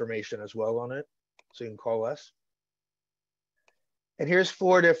HICAP information as well on it. So you can call us. And here's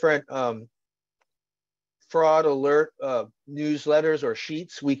 4 different fraud alert newsletters or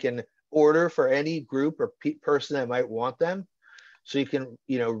sheets we can order for any group or person that might want them. So you can,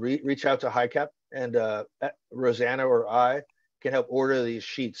 reach out to HICAP, and Rosanna or I can help order these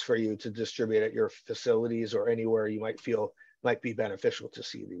sheets for you to distribute at your facilities or anywhere you might feel might be beneficial to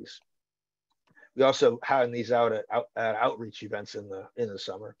see these. We also hand these out at outreach events in the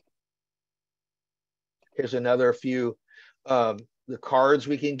summer. Here's another few the cards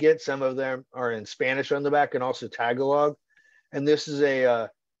we can get. Some of them are in Spanish on the back and also Tagalog. And this is a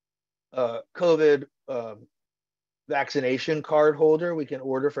COVID vaccination card holder we can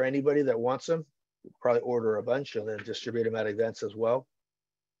order for anybody that wants them. We'll probably order a bunch and then distribute them at events as well.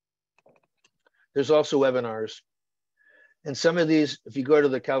 There's also webinars. And some of these, if you go to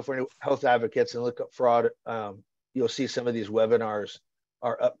the California Health Advocates and look up fraud, you'll see some of these webinars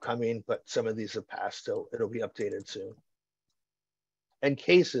are upcoming, but some of these have passed, so it'll be updated soon. And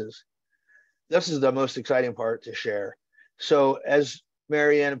cases, this is the most exciting part to share. So as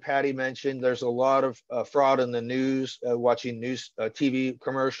Marianne and Patti mentioned, there's a lot of fraud in the news, watching news, TV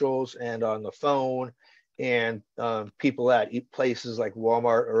commercials and on the phone, and people at places like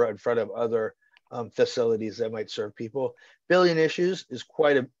Walmart or in front of other facilities that might serve people. Billing issues is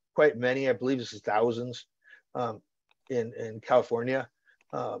quite many. I believe this is thousands in California,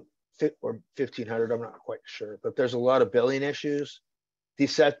 or 1,500. I'm not quite sure, but there's a lot of billing issues.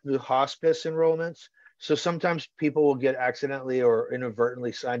 Deceptive hospice enrollments. So sometimes people will get accidentally or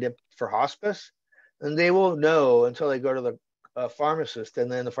inadvertently signed up for hospice, and they won't know until they go to the pharmacist, and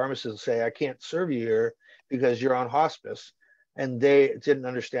then the pharmacist will say, I can't serve you here because you're on hospice. And they didn't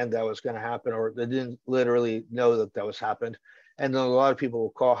understand that was going to happen, or they didn't literally know that was happened. And then a lot of people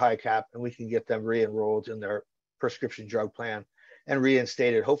will call HICAP, and we can get them re-enrolled in their prescription drug plan and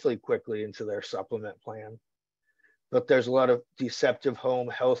reinstated, hopefully quickly, into their supplement plan. But there's a lot of deceptive home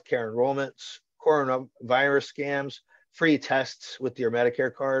healthcare enrollments, coronavirus scams, free tests with your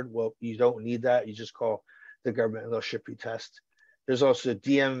Medicare card. Well, you don't need that. You just call the government and they'll ship you tests. There's also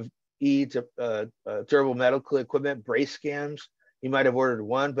DME, durable medical equipment, brace scams. You might have ordered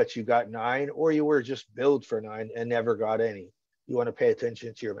 1, but you got 9, or you were just billed for 9 and never got any. You want to pay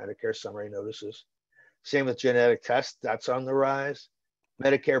attention to your Medicare summary notices. Same with genetic tests, that's on the rise.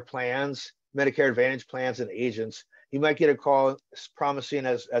 Medicare plans, Medicare Advantage plans and agents. You might get a call promising,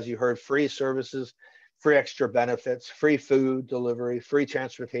 as you heard, free services, free extra benefits, free food delivery, free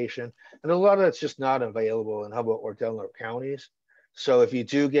transportation. And a lot of that's just not available in Humboldt or Del Norte counties. So if you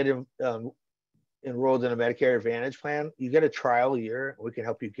do get enrolled in a Medicare Advantage plan, you get a trial year. We can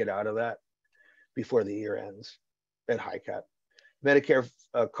help you get out of that before the year ends at HICAP. Medicare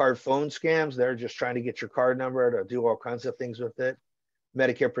card phone scams, they're just trying to get your card number to do all kinds of things with it.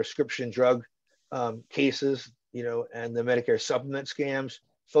 Medicare prescription drug cases, and the Medicare supplement scams,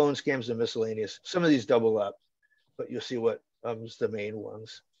 phone scams, and miscellaneous. Some of these double up, but you'll see what is the main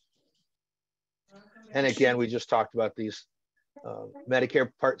ones. And again, we just talked about these Medicare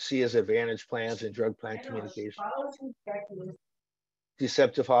Part C as Advantage plans and drug plan communication.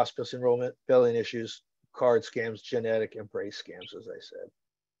 Deceptive hospice enrollment, billing issues, card scams, genetic and brace scams, as I said.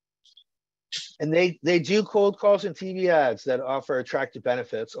 And they do cold calls and TV ads that offer attractive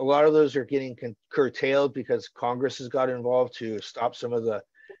benefits. A lot of those are getting curtailed because Congress has got involved to stop some of the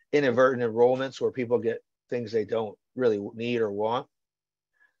inadvertent enrollments where people get things they don't really need or want.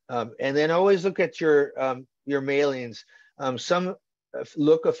 And then always look at your mailings. Some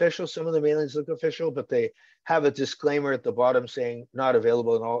look official, some of the mailings look official, but they have a disclaimer at the bottom saying not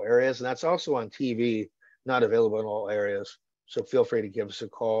available in all areas. And that's also on TV, not available in all areas. So feel free to give us a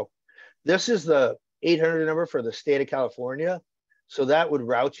call. This is the 800 number for the state of California. So that would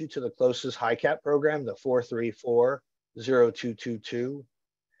route you to the closest HICAP program, the 434-0222.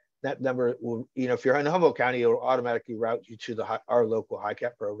 That number will, if you're in Humboldt County, it will automatically route you to our local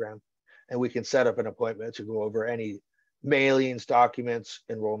HICAP program. And we can set up an appointment to go over any mailings, documents,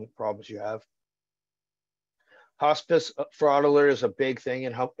 enrollment problems you have. Hospice fraud alert is a big thing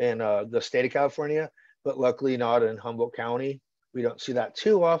in the state of California, but luckily not in Humboldt County. We don't see that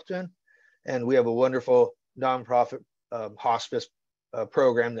too often. And we have a wonderful nonprofit hospice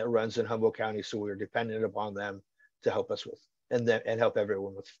program that runs in Humboldt County. So we're dependent upon them to help us with, and help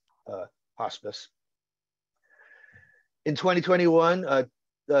everyone with hospice. In 2021,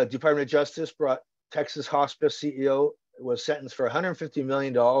 the Department of Justice brought Texas hospice CEO was sentenced for $150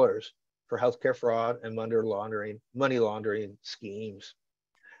 million for healthcare fraud and money laundering schemes.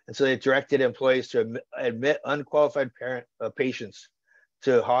 And so they directed employees to admit unqualified patients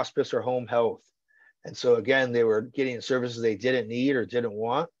to hospice or home health. And so again, they were getting services they didn't need or didn't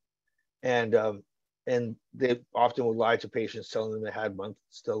want. And they often would lie to patients, telling them they had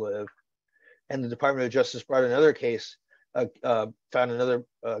months to live. And the Department of Justice brought another case, found another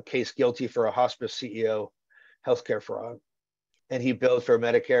case guilty for a hospice CEO, healthcare fraud. And he billed for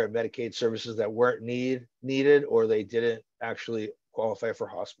Medicare and Medicaid services that weren't needed, or they didn't actually qualify for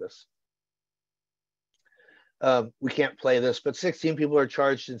hospice. We can't play this, but 16 people are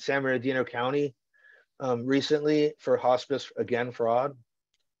charged in San Bernardino County recently for hospice, again, fraud.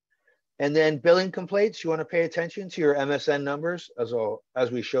 And then billing complaints, you want to pay attention to your MSN numbers,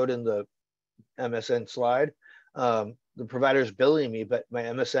 as we showed in the MSN slide. The provider is billing me, but my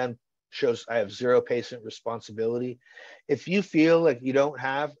MSN shows I have 0 patient responsibility. If you feel like you don't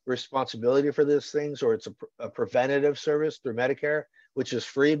have responsibility for these things, or it's a preventative service through Medicare, which is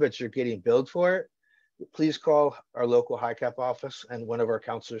free, but you're getting billed for it, please call our local HICAP office, and one of our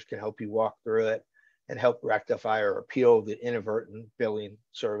counselors can help you walk through it and help rectify or appeal the inadvertent billing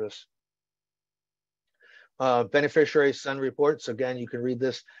service. Beneficiary son reports, again, you can read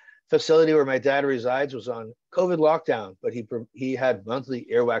this. Facility where my dad resides was on COVID lockdown, but he had monthly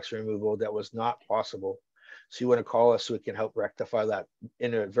earwax removal that was not possible. So you want to call us so we can help rectify that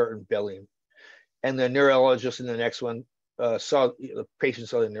inadvertent billing. And the neurologist in the next one the patient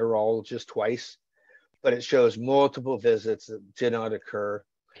saw the neurologist twice, but it shows multiple visits that did not occur.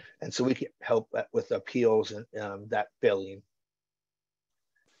 And so we can help with appeals and that billing.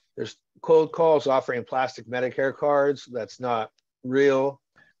 There's cold calls offering plastic Medicare cards. That's not real.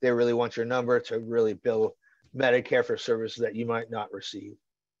 They really want your number to really bill Medicare for services that you might not receive.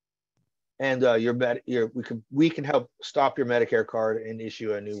 And we can help stop your Medicare card and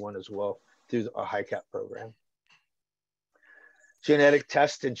issue a new one as well through a HICAP program. Genetic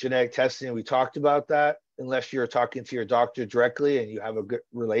test and genetic testing, we talked about that. Unless you're talking to your doctor directly and you have a good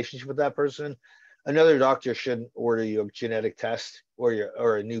relationship with that person, another doctor shouldn't order you a genetic test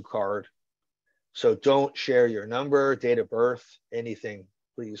or a new card. So don't share your number, date of birth, anything,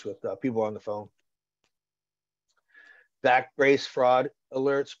 please, with people on the phone. Back brace fraud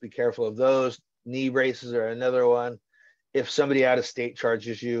alerts, be careful of those. Knee braces are another one. If somebody out of state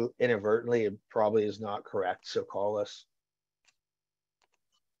charges you inadvertently, it probably is not correct, so call us.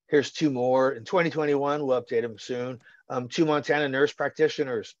 Here's 2 more. In 2021, we'll update them soon. 2 Montana nurse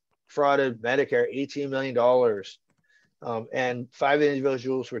practitioners frauded Medicare $18 million. And 5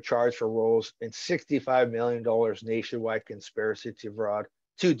 individuals were charged for roles in $65 million nationwide conspiracy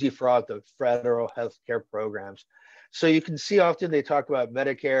to defraud the federal health care programs. So you can see often they talk about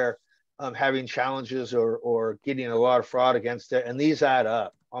Medicare having challenges or getting a lot of fraud against it. And these add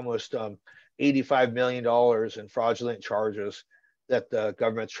up, almost $85 million in fraudulent charges that the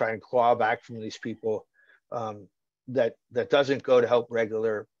government's trying to claw back from these people that doesn't go to help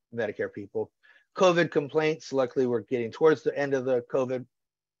regular Medicare people. COVID complaints, luckily we're getting towards the end of the COVID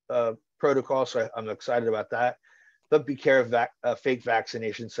protocol, so I'm excited about that. But be careful of fake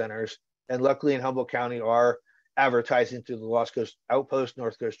vaccination centers. And luckily in Humboldt County are advertising through the Lost Coast Outpost,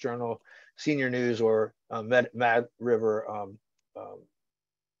 North Coast Journal, Senior News, or Mad River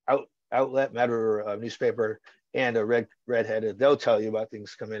Outlet, Mad River newspaper, and a redheaded. They'll tell you about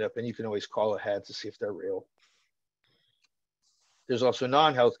things coming up, and you can always call ahead to see if they're real. There's also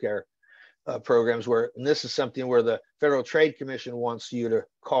non-healthcare programs where, and this is something where the Federal Trade Commission wants you to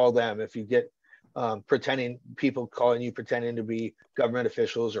call them if you get people calling you pretending to be government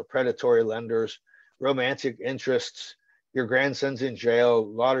officials or predatory lenders. romantic interests, your grandson's in jail,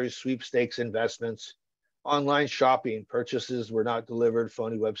 lottery sweepstakes investments, online shopping, purchases were not delivered,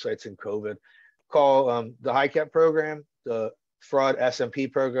 phony websites, and COVID. Call the HICAP program, the Fraud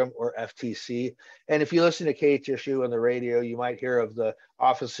SMP program, or FTC. And if you listen to KHSU on the radio, you might hear of the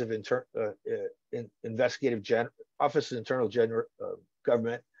Office of Office of Internal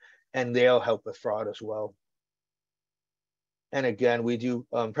Government, and they'll help with fraud as well. And again, we do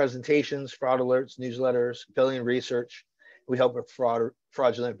presentations, fraud alerts, newsletters, billing research. We help with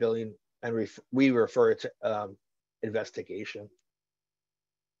fraudulent billing, and we refer it to investigation.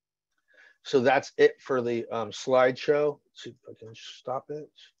 So that's it for the slideshow. Let's see if I can stop it.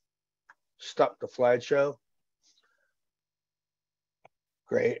 Stop the slideshow.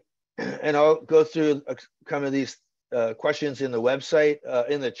 Great. And I'll go through some of these questions in the website,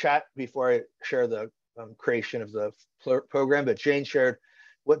 in the chat before I share the creation of the program. But Jane shared,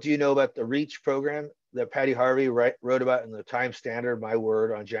 what do you know about the REACH program that Patti Harvey wrote about in the Times Standard, my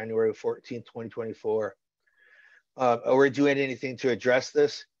word, on January 14th, 2024. Are we doing anything to address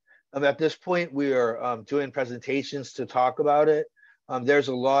this? At this point, we are doing presentations to talk about it. There's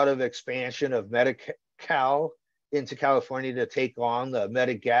a lot of expansion of Medi-Cal into California to take on the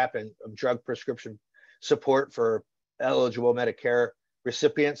Medigap and drug prescription support for eligible Medicare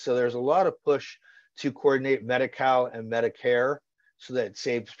recipients. So there's a lot of push to coordinate Medi-Cal and Medicare so that it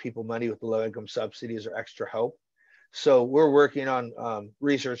saves people money with the low-income subsidies or extra help. So we're working on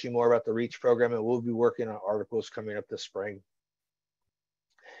researching more about the REACH program, and we'll be working on articles coming up this spring.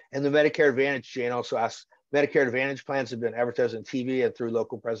 And the Medicare Advantage, Jane also asked, Medicare Advantage plans have been advertised on TV and through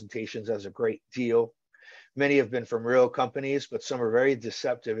local presentations as a great deal. Many have been from real companies, but some are very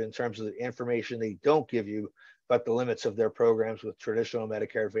deceptive in terms of the information they don't give you about the limits of their programs with traditional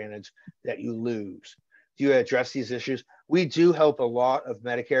Medicare Advantage that you lose. Do you address these issues? We do help a lot of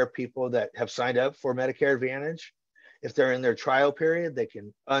Medicare people that have signed up for Medicare Advantage. If they're in their trial period, they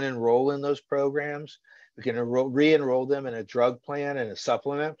can unenroll in those programs. We can re-enroll them in a drug plan and a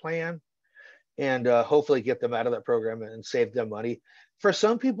supplement plan, and hopefully get them out of that program and save them money. For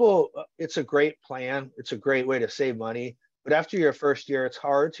some people, it's a great plan. It's a great way to save money. But after your first year, it's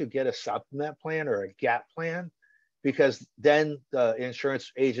hard to get a supplement plan or a gap plan, because then the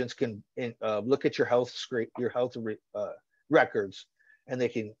insurance agents can look at your health records, and they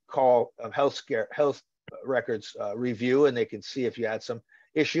can call health records review, and they can see if you had some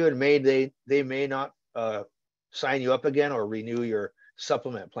issue, and they may not sign you up again or renew your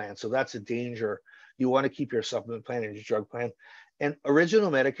supplement plan. So that's a danger. You want to keep your supplement plan and your drug plan. And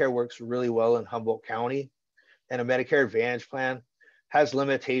original Medicare works really well in Humboldt County, and a Medicare Advantage plan has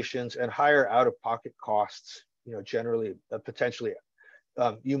limitations and higher out-of-pocket costs. You know, generally, potentially,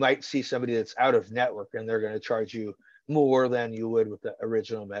 you might see somebody that's out of network and they're going to charge you more than you would with the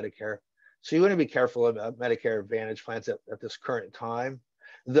original Medicare. So you want to be careful about Medicare Advantage plans at this current time.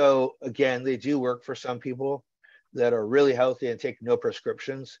 Though, again, they do work for some people that are really healthy and take no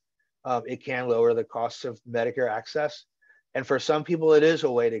prescriptions. It can lower the costs of Medicare access. And for some people, it is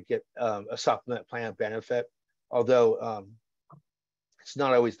a way to get a supplement plan benefit, although it's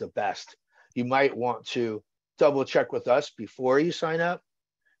not always the best. You might want to double check with us before you sign up.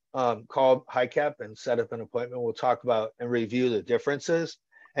 Call HICAP and set up an appointment. We'll talk about and review the differences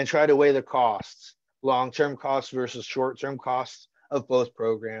and try to weigh the costs, long-term costs versus short-term costs of both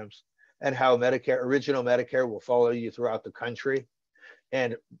programs, and how original Medicare will follow you throughout the country.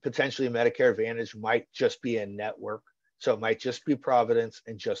 And potentially Medicare Advantage might just be a network. So it might just be Providence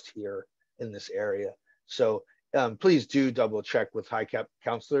and just here in this area. So please do double check with HICAP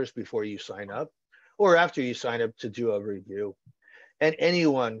counselors before you sign up, or after you sign up, to do a review. And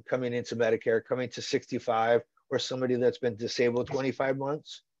anyone coming into Medicare, coming to 65, or somebody that's been disabled 25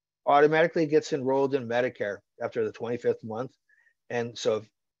 months, automatically gets enrolled in Medicare after the 25th month. And so if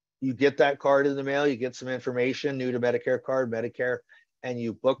you get that card in the mail, you get some information, new to Medicare card, Medicare, and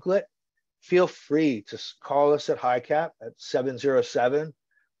you booklet, feel free to call us at HICAP at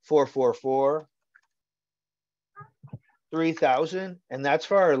 707-444-3000. And that's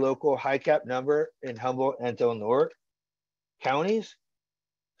for our local HICAP number in Humboldt and Del Norte counties.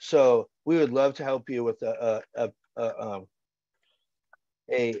 So we would love to help you with a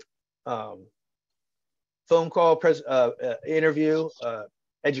phone call, interview,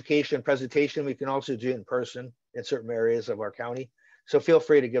 education, presentation. We can also do it in person in certain areas of our county. So feel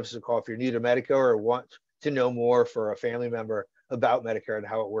free to give us a call if you're new to Medicare or want to know more for a family member about Medicare and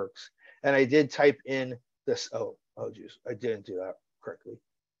how it works. And I did type in this, oh geez, I didn't do that correctly.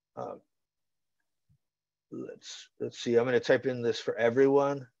 Let's see, I'm going to type in this for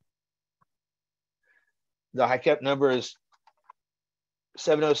everyone. The HICAP number is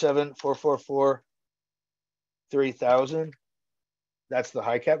 707-444-3000. 3000. That's the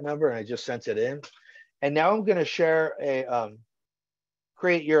HICAP number, and I just sent it in. And now I'm going to share a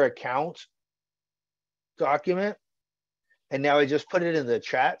create your account document. And now I just put it in the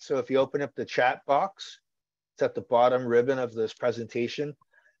chat. So if you open up the chat box, it's at the bottom ribbon of this presentation,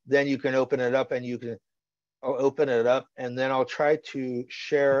 then you can open it up, and I'll open it up, and then I'll try to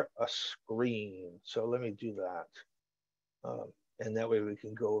share a screen. So let me do that. And that way we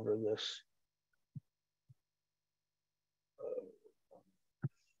can go over this.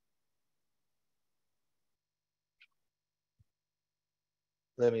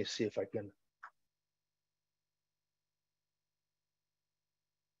 Let me see if I can.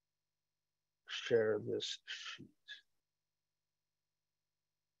 Share this sheet.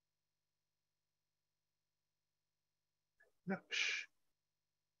 No.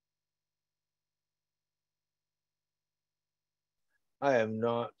 I am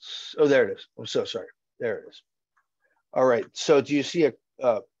not. Oh, there it is. I'm so sorry. There it is. All right. So do you see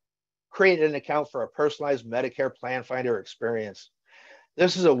create an account for a personalized Medicare plan finder experience?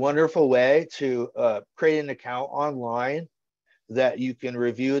 This is a wonderful way to create an account online that you can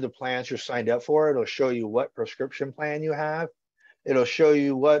review the plans you're signed up for. It'll show you what prescription plan you have. It'll show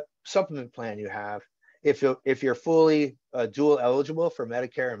you what supplement plan you have. If you're fully dual eligible for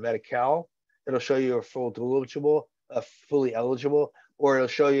Medicare and Medi-Cal, it'll show you a fully eligible, or it'll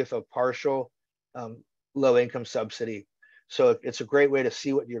show you if a partial low income subsidy. So it's a great way to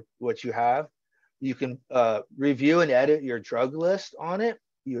see what you have. You can review and edit your drug list on it.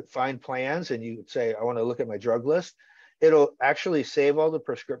 You find plans and you say, I want to look at my drug list. It'll actually save all the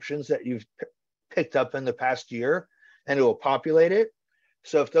prescriptions that you've picked up in the past year, and it will populate it.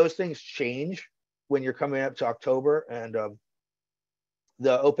 So if those things change when you're coming up to October and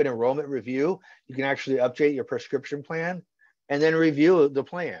the open enrollment review, you can actually update your prescription plan and then review the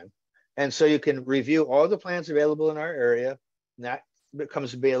plan. And so you can review all the plans available in our area, and that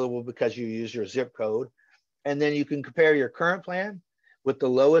becomes available because you use your zip code. And then you can compare your current plan with the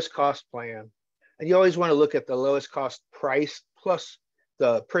lowest cost plan. And you always want to look at the lowest cost price plus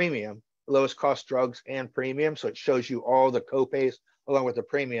the premium, lowest cost drugs and premium. So it shows you all the copays along with the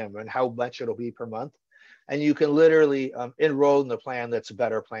premium and how much it'll be per month. And you can literally enroll in the plan that's a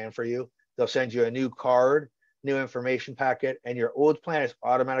better plan for you. They'll send you a new card, new information packet, and your old plan is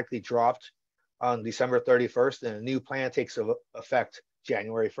automatically dropped on December 31st, and a new plan takes effect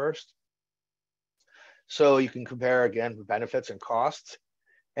January 1st. So you can compare again the benefits and costs.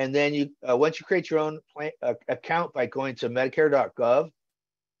 And then you, once you create your own plan, account by going to Medicare.gov,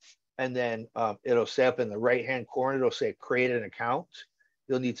 and then it'll say up in the right-hand corner, it'll say create an account.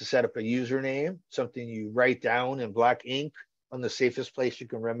 You'll need to set up a username, something you write down in black ink on the safest place you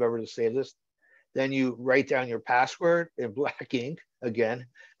can remember to save this. Then you write down your password in black ink again.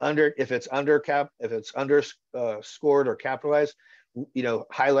 If it's underscored or capitalized,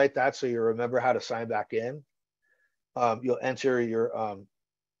 highlight that so you remember how to sign back in. You'll enter your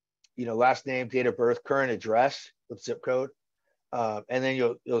last name, date of birth, current address with zip code. And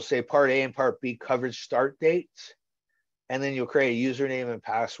then you'll say Part A and Part B coverage start dates. And then you'll create a username and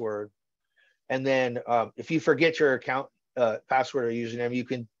password. And then if you forget your account password or username, you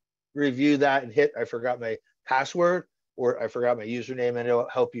can review that and hit I forgot my password or I forgot my username, and it'll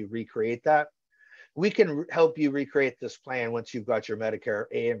help you recreate that. We can help you recreate this plan once you've got your Medicare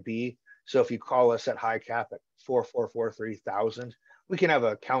A and B. So if you call us at HICAP at 444-3000, we can have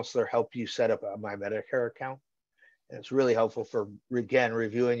a counselor help you set up a My Medicare account. And it's really helpful for, again,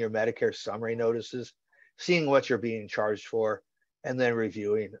 reviewing your Medicare summary notices, seeing what you're being charged for, and then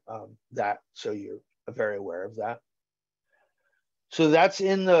reviewing that so you're very aware of that. So that's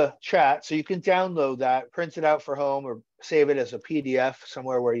in the chat. So you can download that, print it out for home, or save it as a PDF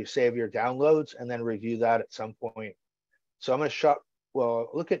somewhere where you save your downloads, and then review that at some point. So I'm going to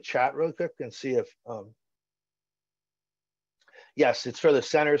look at chat real quick and see if, yes, it's for the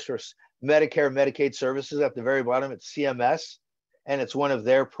Centers for Medicare and Medicaid Services at the very bottom. It's CMS, and it's one of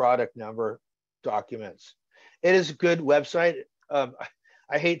their product number documents. It is a good website. I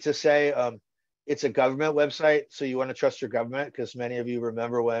hate to say it's a government website, so you want to trust your government, because many of you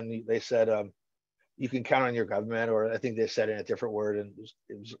remember when they said you can count on your government, or I think they said it in a different word, and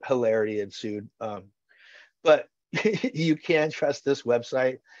it was hilarity ensued. But you can trust this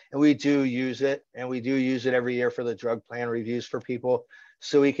website, and we do use it, and we do use it every year for the drug plan reviews for people,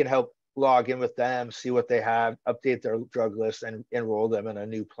 so we can help log in with them, see what they have, update their drug list, and enroll them in a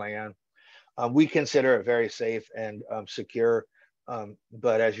new plan. We consider it very safe and secure,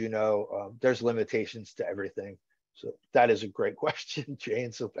 but as you know, there's limitations to everything. So that is a great question,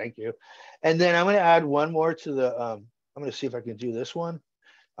 Jane, so thank you. And then I'm going to add one more to the, I'm going to see if I can do this one.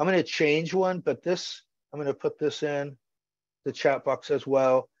 I'm going to change one, but this I'm going to put this in the chat box as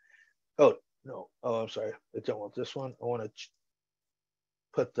well. Oh, no. Oh, I'm sorry. I don't want this one. I want to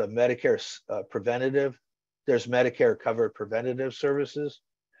put the Medicare preventative. There's Medicare covered preventative services.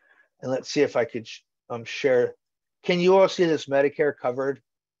 And let's see if I could share. Can you all see this Medicare covered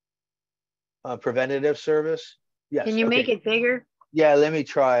preventative service? Yes. Can you make it bigger? Yeah, let me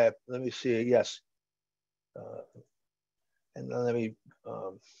try it. Let me see. Yes. And then let me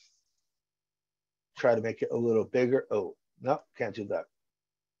try to make it a little bigger. Oh, no, can't do that.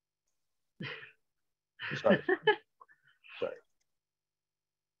 Sorry. Sorry.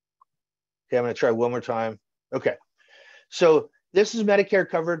 Okay, I'm going to try one more time. Okay. So this is Medicare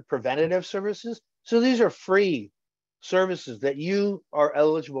covered preventative services. So these are free services that you are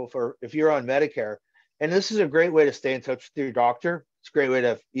eligible for if you're on Medicare. And this is a great way to stay in touch with your doctor. It's a great way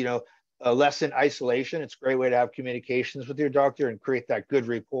to, lessen isolation. It's a great way to have communications with your doctor and create that good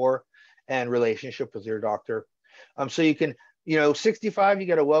rapport and relationship with your doctor. So you can, 65, you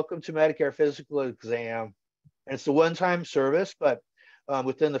get a welcome to Medicare physical exam. And it's a one-time service, but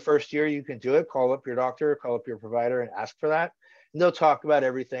within the first year, you can do it. Call up your doctor, call up your provider and ask for that. And they'll talk about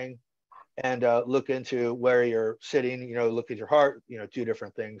everything and look into where you're sitting, look at your heart, do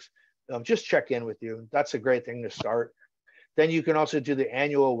different things. Just check in with you. That's a great thing to start. Then you can also do the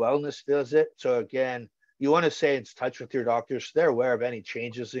annual wellness visit. So again, you want to stay in touch with your doctors so they're aware of any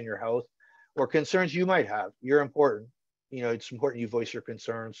changes in your health or concerns you might have. You're important. It's important you voice your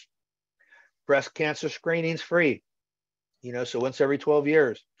concerns. Breast cancer screening's free. So once every 12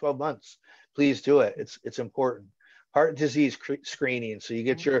 months, please do it. It's important. Heart disease screening. So you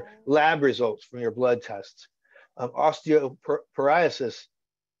get your lab results from your blood tests. Osteoporosis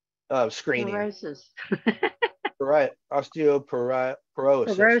screening.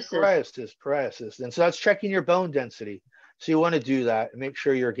 Osteoporosis. And so that's checking your bone density. So you want to do that and make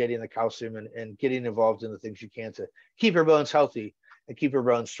sure you're getting the calcium and getting involved in the things you can to keep your bones healthy and keep your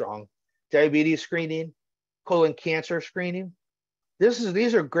bones strong. Diabetes screening, colon cancer screening.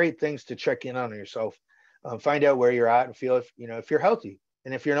 These are great things to check in on yourself. Find out where you're at and feel if you're healthy.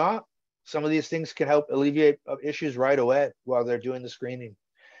 And if you're not, some of these things can help alleviate issues right away while they're doing the screening.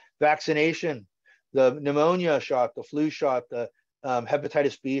 Vaccination, the pneumonia shot, the flu shot, the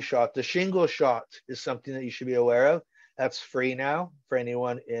hepatitis B shot, the shingles shot is something that you should be aware of. That's free now for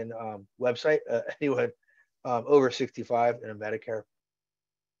anyone in anyone over 65 in a Medicare.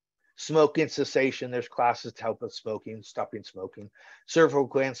 Smoking cessation, there's classes to help with stopping smoking. Cervical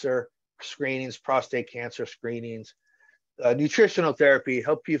cancer screenings, prostate cancer screenings, nutritional therapy,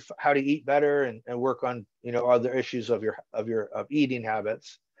 help you how to eat better and work on other issues of eating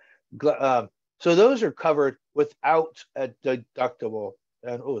habits. So those are covered without a deductible.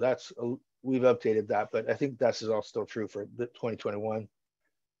 And we've updated that, but I think this is all still true for the 2021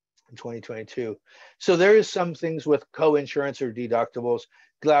 and 2022. So there is some things with co-insurance or deductibles.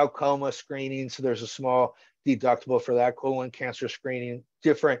 Glaucoma screening, so there's a small deductible for that. Colon cancer screening,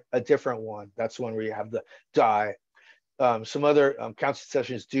 a different one. That's one where you have the dye. Some other counseling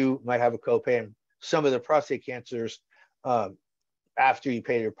sessions might have a copay, and some of the prostate cancers after you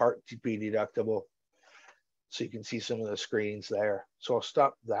pay your Part B deductible. So you can see some of the screenings there. So I'll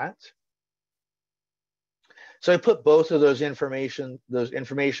stop that. So I put both of those informational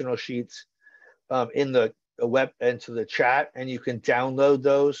sheets in the web into the chat, and you can download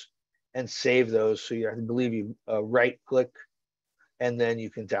those and save those. So I believe you right click, and then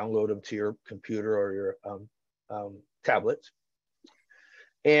you can download them to your computer or your tablet.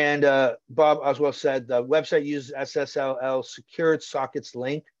 And Bob Oswald said the website uses SSL secured sockets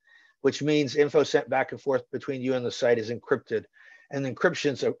link, which means info sent back and forth between you and the site is encrypted. And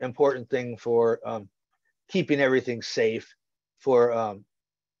encryption is an important thing for keeping everything safe for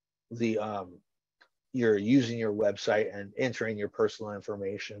you're using your website and entering your personal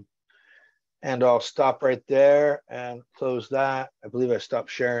information. And I'll stop right there and close that. I believe I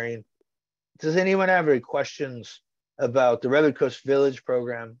stopped sharing. Does anyone have any questions about the Redwood Coast Village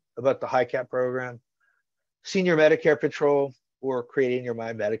program, about the HICAP program, Senior Medicare Patrol, or creating your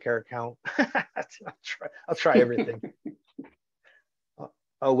My Medicare account? I'll try everything.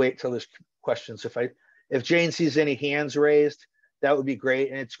 I'll wait till there's questions. If Jane sees any hands raised, that would be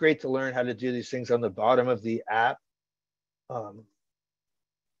great. And it's great to learn how to do these things on the bottom of the app. So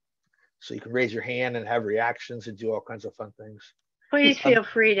you can raise your hand and have reactions and do all kinds of fun things. Please feel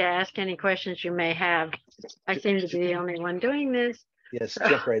free to ask any questions you may have. I seem to be the only one doing this. Yes,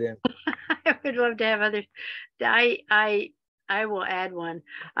 jump right in. I would love to have others. I will add one.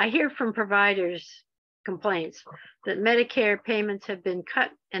 I hear from providers complaints that Medicare payments have been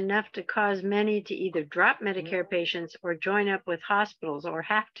cut enough to cause many to either drop Medicare patients or join up with hospitals, or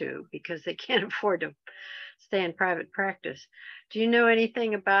have to because they can't afford to stay in private practice. Do you know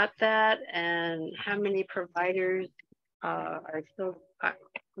anything about that, and how many providers are still,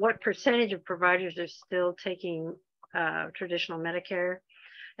 what percentage of providers are still taking traditional Medicare?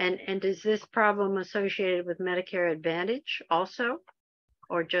 And is this problem associated with Medicare Advantage also,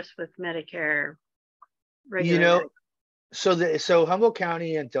 or just with Medicare regular? You know, so Humboldt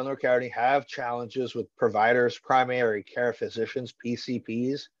County and Del Norte County have challenges with providers, primary care physicians,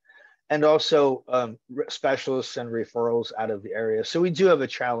 PCPs, and also specialists and referrals out of the area. So we do have a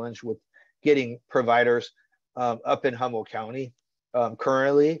challenge with getting providers up in Humboldt County.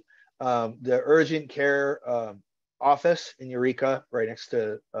 Currently, the urgent care office in Eureka, right next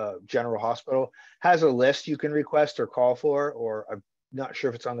to General Hospital, has a list you can request or call for, or I'm not sure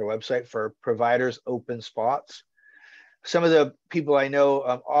if it's on their website, for providers open spots. Some of the people I know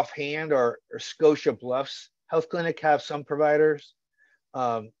offhand are Scotia Bluffs Health Clinic have some providers,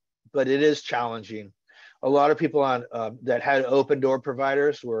 but it is challenging. A lot of people on that had open door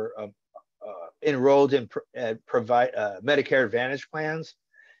providers were enrolled in Medicare Advantage plans,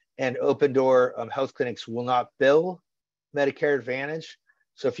 and open door health clinics will not bill Medicare Advantage.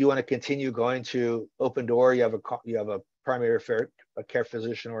 So if you want to continue going to open door, you have a primary care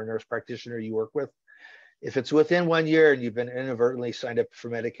physician or a nurse practitioner you work with. If it's within 1 year and you've been inadvertently signed up for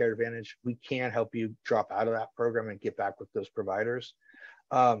Medicare Advantage, we can help you drop out of that program and get back with those providers.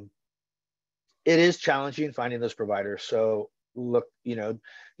 It is challenging finding those providers. So look,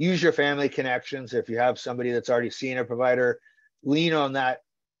 use your family connections. If you have somebody that's already seen a provider, lean on that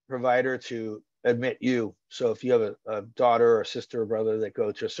provider to admit you. So if you have a daughter or sister or brother that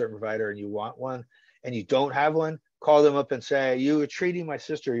go to a certain provider and you want one and you don't have one, call them up and say, you are treating my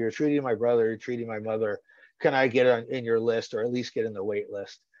sister, you're treating my brother, you're treating my mother. Can I get in your list, or at least get in the wait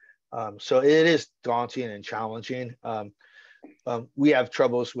list? So it is daunting and challenging. We have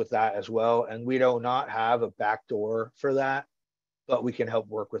troubles with that as well. And we do not have a back door for that, but we can help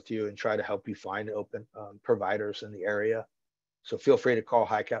work with you and try to help you find open providers in the area. So feel free to call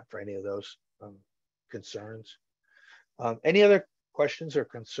HICAP for any of those concerns. Any other questions or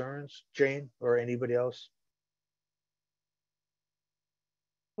concerns, Jane, or anybody else?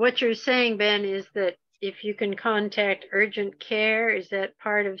 What you're saying, Ben, is that if you can contact urgent care, is that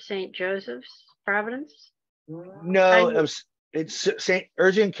part of St. Joseph's Providence? No, it's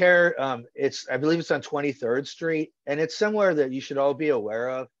urgent care. I believe it's on 23rd Street, and it's somewhere that you should all be aware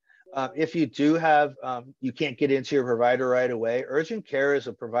of. If you do have, you can't get into your provider right away. Urgent care is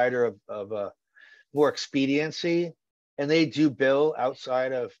a provider of more expediency, and they do bill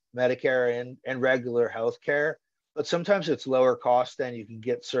outside of Medicare and regular health care, but sometimes it's lower cost and you can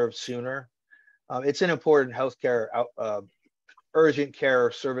get served sooner. It's an important healthcare urgent care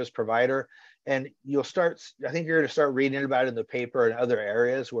service provider. And you'll start, I think you're going to start reading about it in the paper and other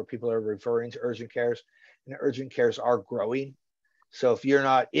areas where people are referring to urgent cares, and urgent cares are growing. So if you're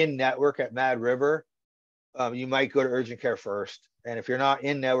not in network at Mad River, you might go to urgent care first. And if you're not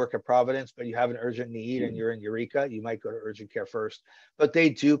in network at Providence, but you have an urgent need and you're in Eureka, you might go to urgent care first. But they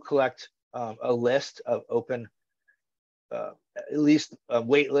do collect a list of open, at least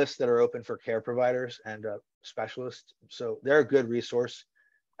wait lists that are open for care providers and specialists. So they're a good resource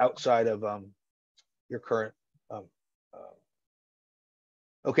outside of your current.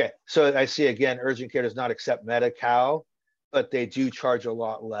 Okay, so I see again, urgent care does not accept Medi-Cal, but they do charge a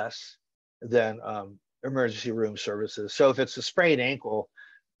lot less than emergency room services. So if it's a sprained ankle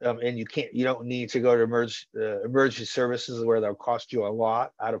and you don't need to go to emergency services where they'll cost you a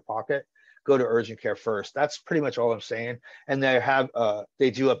lot out of pocket, go to urgent care first. That's pretty much all I'm saying. And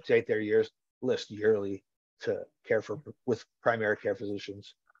they do update their list yearly to care with primary care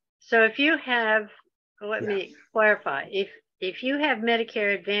physicians. So if you have, let me clarify, if you have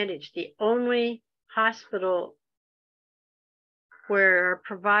Medicare Advantage, the only hospital where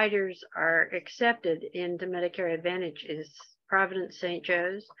providers are accepted into Medicare Advantage is Providence St.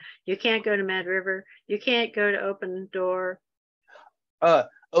 Joe's. You can't go to Mad River. You can't go to Open Door.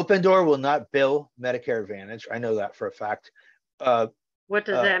 Open Door will not bill Medicare Advantage. I know that for a fact. What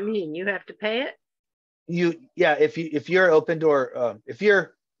does that mean? You have to pay it? If you're Open Door, if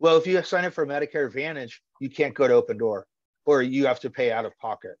you sign up for Medicare Advantage, you can't go to Open Door, or you have to pay out of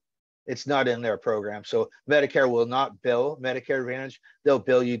pocket. It's not in their program. So Medicare will not bill Medicare Advantage. They'll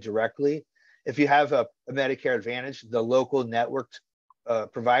bill you directly. If you have a Medicare Advantage, the local networked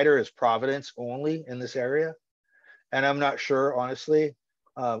provider is Providence only in this area. And I'm not sure, honestly,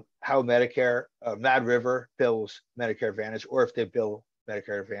 how Medicare, Mad River bills Medicare Advantage, or if they bill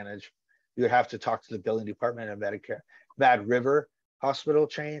Medicare Advantage. you would have to talk to the billing department of Medicare, Mad River Hospital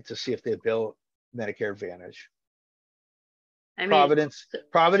chain to see if they bill Medicare Advantage. I mean,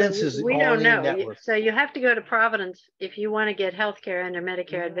 Providence so is the we don't only know. network. So you have to go to Providence if you want to get health care under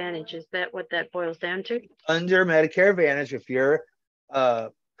Medicare Advantage. Is that what that boils down to? Under Medicare Advantage, if you're a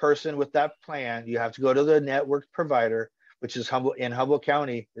person with that plan, you have to go to the network provider, which is Humboldt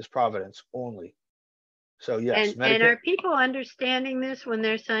County is Providence only. So yes, and are people understanding this when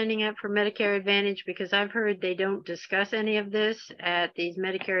they're signing up for Medicare Advantage? Because I've heard they don't discuss any of this at these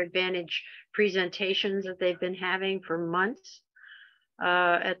Medicare Advantage presentations that they've been having for months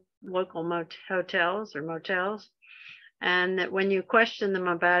at local hotels or motels. And that when you question them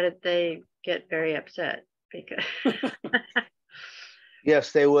about it, they get very upset because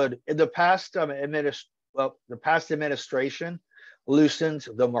yes, they would. In the past, the past administration loosened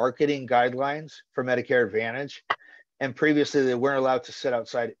the marketing guidelines for Medicare Advantage, and previously they weren't allowed to sit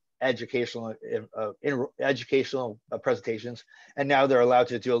outside educational presentations, and now they're allowed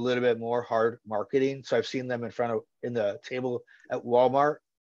to do a little bit more hard marketing. So I've seen them in the table at Walmart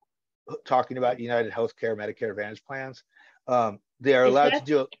talking about United Healthcare Medicare Advantage plans. They are allowed to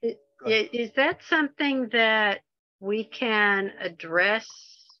do it. Is that something that we can address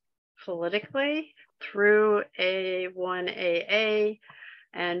politically through A1AA?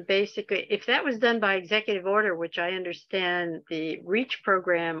 And basically, if that was done by executive order, which I understand the REACH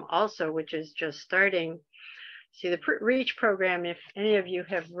program also, which is just starting. See, the REACH program, if any of you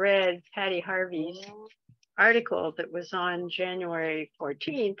have read Patti Harvey's article that was on January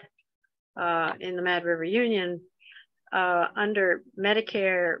 14th in the Mad River Union, under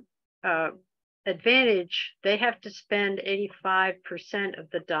Medicare Advantage, they have to spend 85% of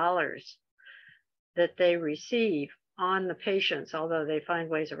the dollars that they receive on the patients, although they find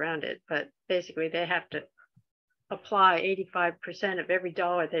ways around it. But basically, they have to apply 85% of every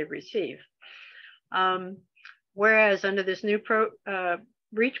dollar they receive. Whereas under this new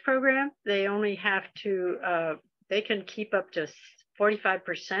REACH program, they only have to, they can keep up to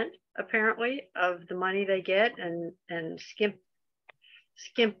 45% apparently of the money they get and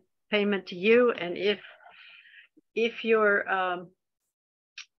skimp payment to you. And if your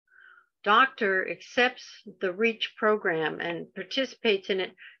doctor accepts the REACH program and participates in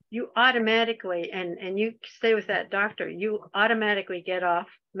it, you automatically, and you stay with that doctor, you automatically get off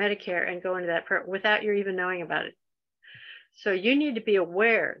Medicare and go into that program without your even knowing about it. So you need to be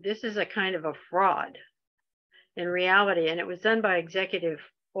aware this is a kind of a fraud in reality, and it was done by executive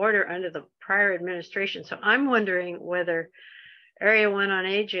order under the prior administration. So I'm wondering whether Area 1 on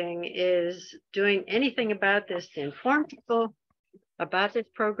Aging is doing anything about this to inform people about this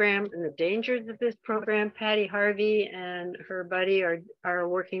program and the dangers of this program. Patti Harvey and her buddy are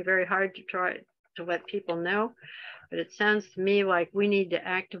working very hard to try to let people know. But it sounds to me like we need to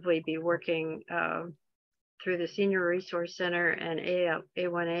actively be working through the Senior Resource Center and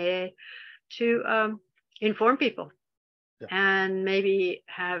A1AA to inform people, and maybe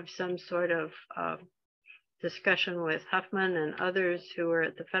have some sort of discussion with Huffman and others who are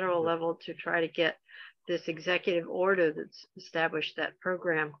at the federal level to try to get this executive order that's established that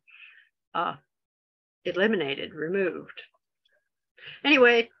program eliminated, removed.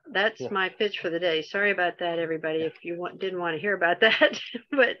 Anyway, that's my pitch for the day. Sorry about that, everybody, if you didn't want to hear about that.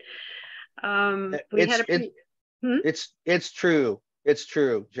 But we had a it's true. It's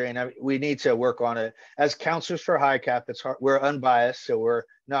true, Jane. I mean, we need to work on it. As counselors for HICAP, it's hard. We're unbiased, so we're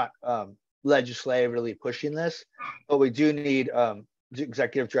not legislatively pushing this, but we do need the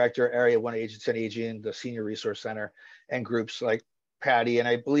executive director, Area 1 Agents and Aging, the Senior Resource Center, and groups like Patti, and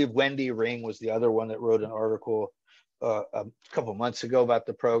I believe Wendy Ring was the other one that wrote an article a couple months ago about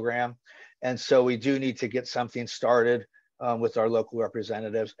the program. And so we do need to get something started with our local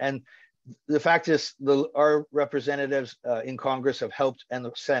representatives. And the fact is, our representatives in Congress have helped, and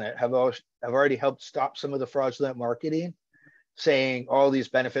the Senate have already helped stop some of the fraudulent marketing, saying all these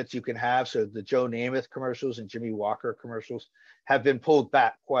benefits you can have. So the Joe Namath commercials and Jimmy Walker commercials have been pulled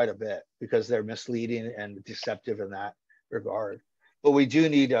back quite a bit because they're misleading and deceptive in that regard. But we do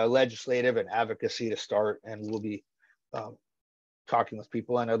need legislative and advocacy to start, and we'll be talking with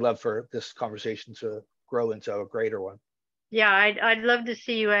people. And I'd love for this conversation to grow into a greater one. Yeah, I'd love to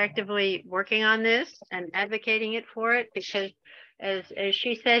see you actively working on this and advocating it for it, because as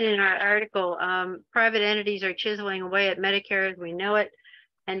she said in our article, private entities are chiseling away at Medicare as we know it.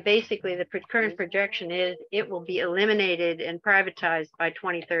 And basically the current projection is it will be eliminated and privatized by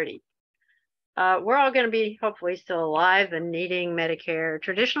 2030. We're all going to be hopefully still alive and needing Medicare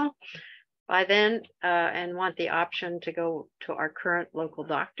traditional by then, and want the option to go to our current local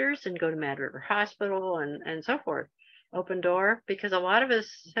doctors and go to Mad River Hospital and so forth. Open Door, because a lot of us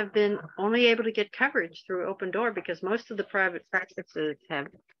have been only able to get coverage through Open Door because most of the private practices have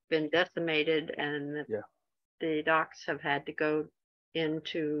been decimated and the docs have had to go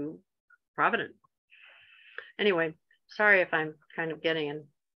into Providence. Anyway, sorry if I'm kind of getting a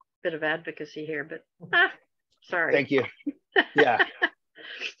bit of advocacy here, but sorry. Thank you. Yeah.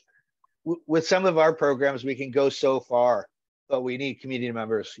 With some of our programs, we can go so far, but we need community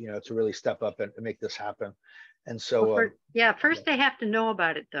members, you know, to really step up and make this happen. And so, well, first they have to know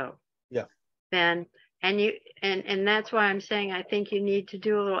about it, though. Yeah. Ben, and that's why I'm saying I think you need to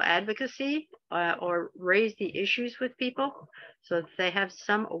do a little advocacy or raise the issues with people so that they have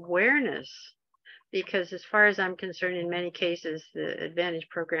some awareness. Because as far as I'm concerned, in many cases, the Advantage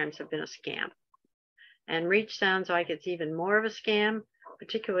programs have been a scam. And REACH sounds like it's even more of a scam,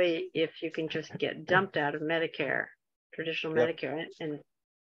 particularly if you can just get dumped out of Medicare, traditional Medicare. And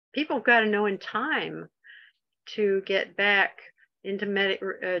people have got to know in time to get back into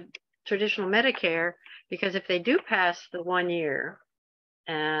traditional Medicare, because if they do pass the 1 year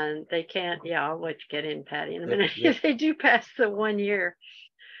and they can't, I'll let you get in, Patti, in a minute. If they do pass the 1 year,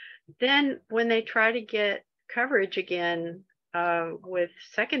 then when they try to get coverage again with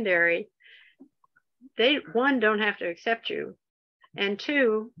secondary, they, one, don't have to accept you. And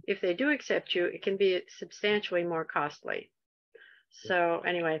two, if they do accept you, it can be substantially more costly. So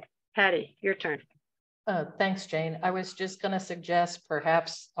anyway, Patti, your turn. Thanks, Jane. I was just going to suggest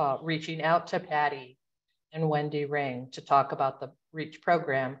perhaps reaching out to Patti and Wendy Ring to talk about the REACH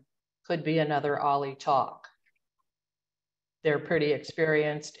program. Could be another OLLI talk. They're pretty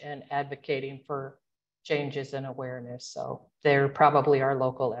experienced in advocating for changes in awareness. So they're probably our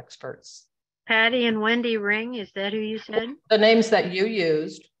local experts. Patti and Wendy Ring, is that who you said? The names that you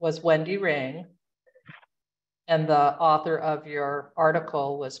used was Wendy Ring. And the author of your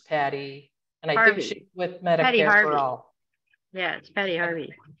article was Patti. And I think she's with Medicare for All. Yeah, it's Patti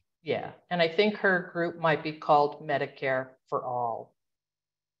Harvey. Yeah, and I think her group might be called Medicare for All.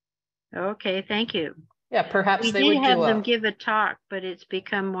 Okay, thank you. Yeah, perhaps they would have them give a talk, but it's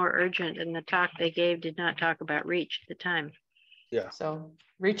become more urgent, and the talk they gave did not talk about REACH at the time. Yeah. So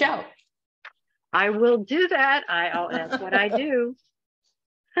reach out. I will do that. That's what I do.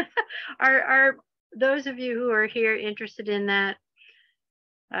 Are those of you who are here interested in that?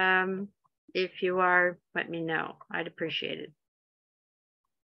 If you are, let me know. I'd appreciate it.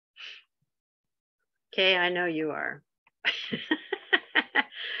 Okay, I know you are.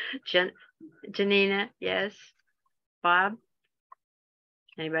 Janina, yes. Bob?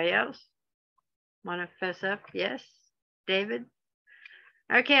 Anybody else want to fess up? Yes. David?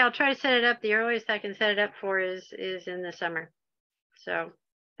 Okay, I'll try to set it up. The earliest I can set it up for is in the summer. So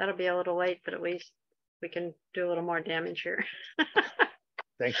that'll be a little late, but at least we can do a little more damage here.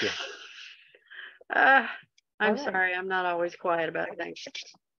 Thank you. I'm sorry, I'm not always quiet about things.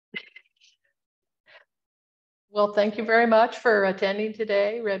 Well, thank you very much for attending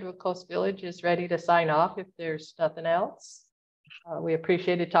today. Redwood Coast Village is ready to sign off if there's nothing else. We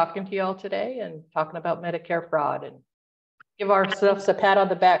appreciated talking to you all today and talking about Medicare fraud, and give ourselves a pat on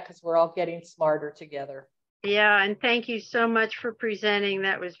the back because we're all getting smarter together. Yeah, and thank you so much for presenting.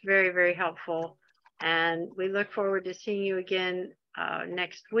 That was very, very helpful. And we look forward to seeing you again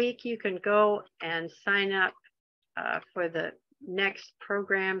next week. You can go and sign up for the next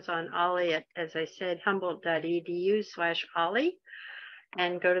programs on OLLI at, as I said, humboldt.edu/OLLI,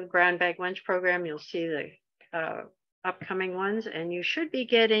 and go to the Brown Bag Lunch program. You'll see the upcoming ones, and you should be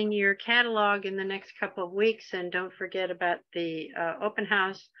getting your catalog in the next couple of weeks. And don't forget about the open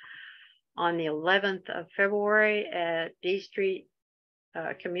house on the 11th of February at D Street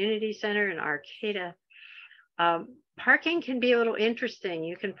Community Center in Arcata. Parking can be a little interesting.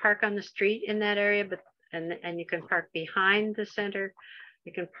 You can park on the street in that area, but and you can park behind the center.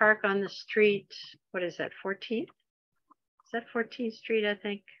 You can park on the street. What is that, 14th? Is that 14th Street, I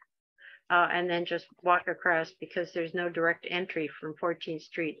think? And then just walk across, because there's no direct entry from 14th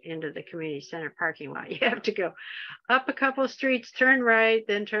Street into the community center parking lot. You have to go up a couple of streets, turn right,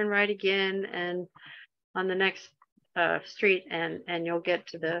 then turn right again, and on the next street, and you'll get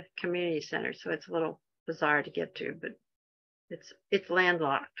to the community center. So it's a little bizarre to get to, but it's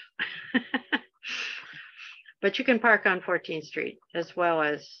landlocked. But you can park on 14th Street, as well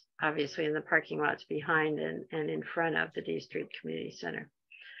as obviously in the parking lots behind and in front of the D Street Community Center.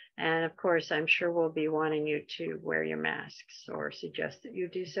 And of course, I'm sure we'll be wanting you to wear your masks, or suggest that you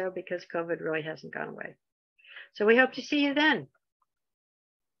do so, because COVID really hasn't gone away. So we hope to see you then.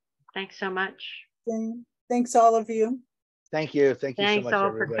 Thanks so much. Thanks all of you. Thank you. Thank you so much, Thanks all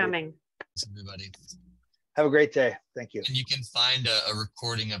everybody. for coming. Thanks, everybody. Have a great day. Thank you. And you can find a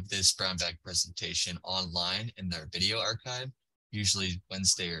recording of this brown bag presentation online in their video archive. Usually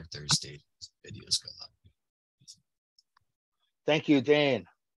Wednesday or Thursday, videos go up. Thank you, Dane.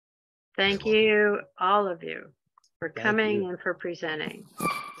 Thank you, all of you, for coming and for presenting.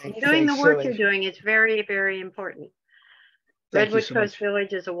 Doing the Thanks work so you're much. doing is very, very important. Thank you Redwood so Coast much.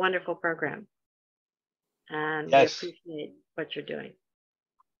 Village is a wonderful program. And Yes. we appreciate what you're doing.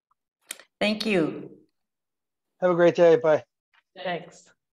 Thank you. Have a great day. Bye. Thanks.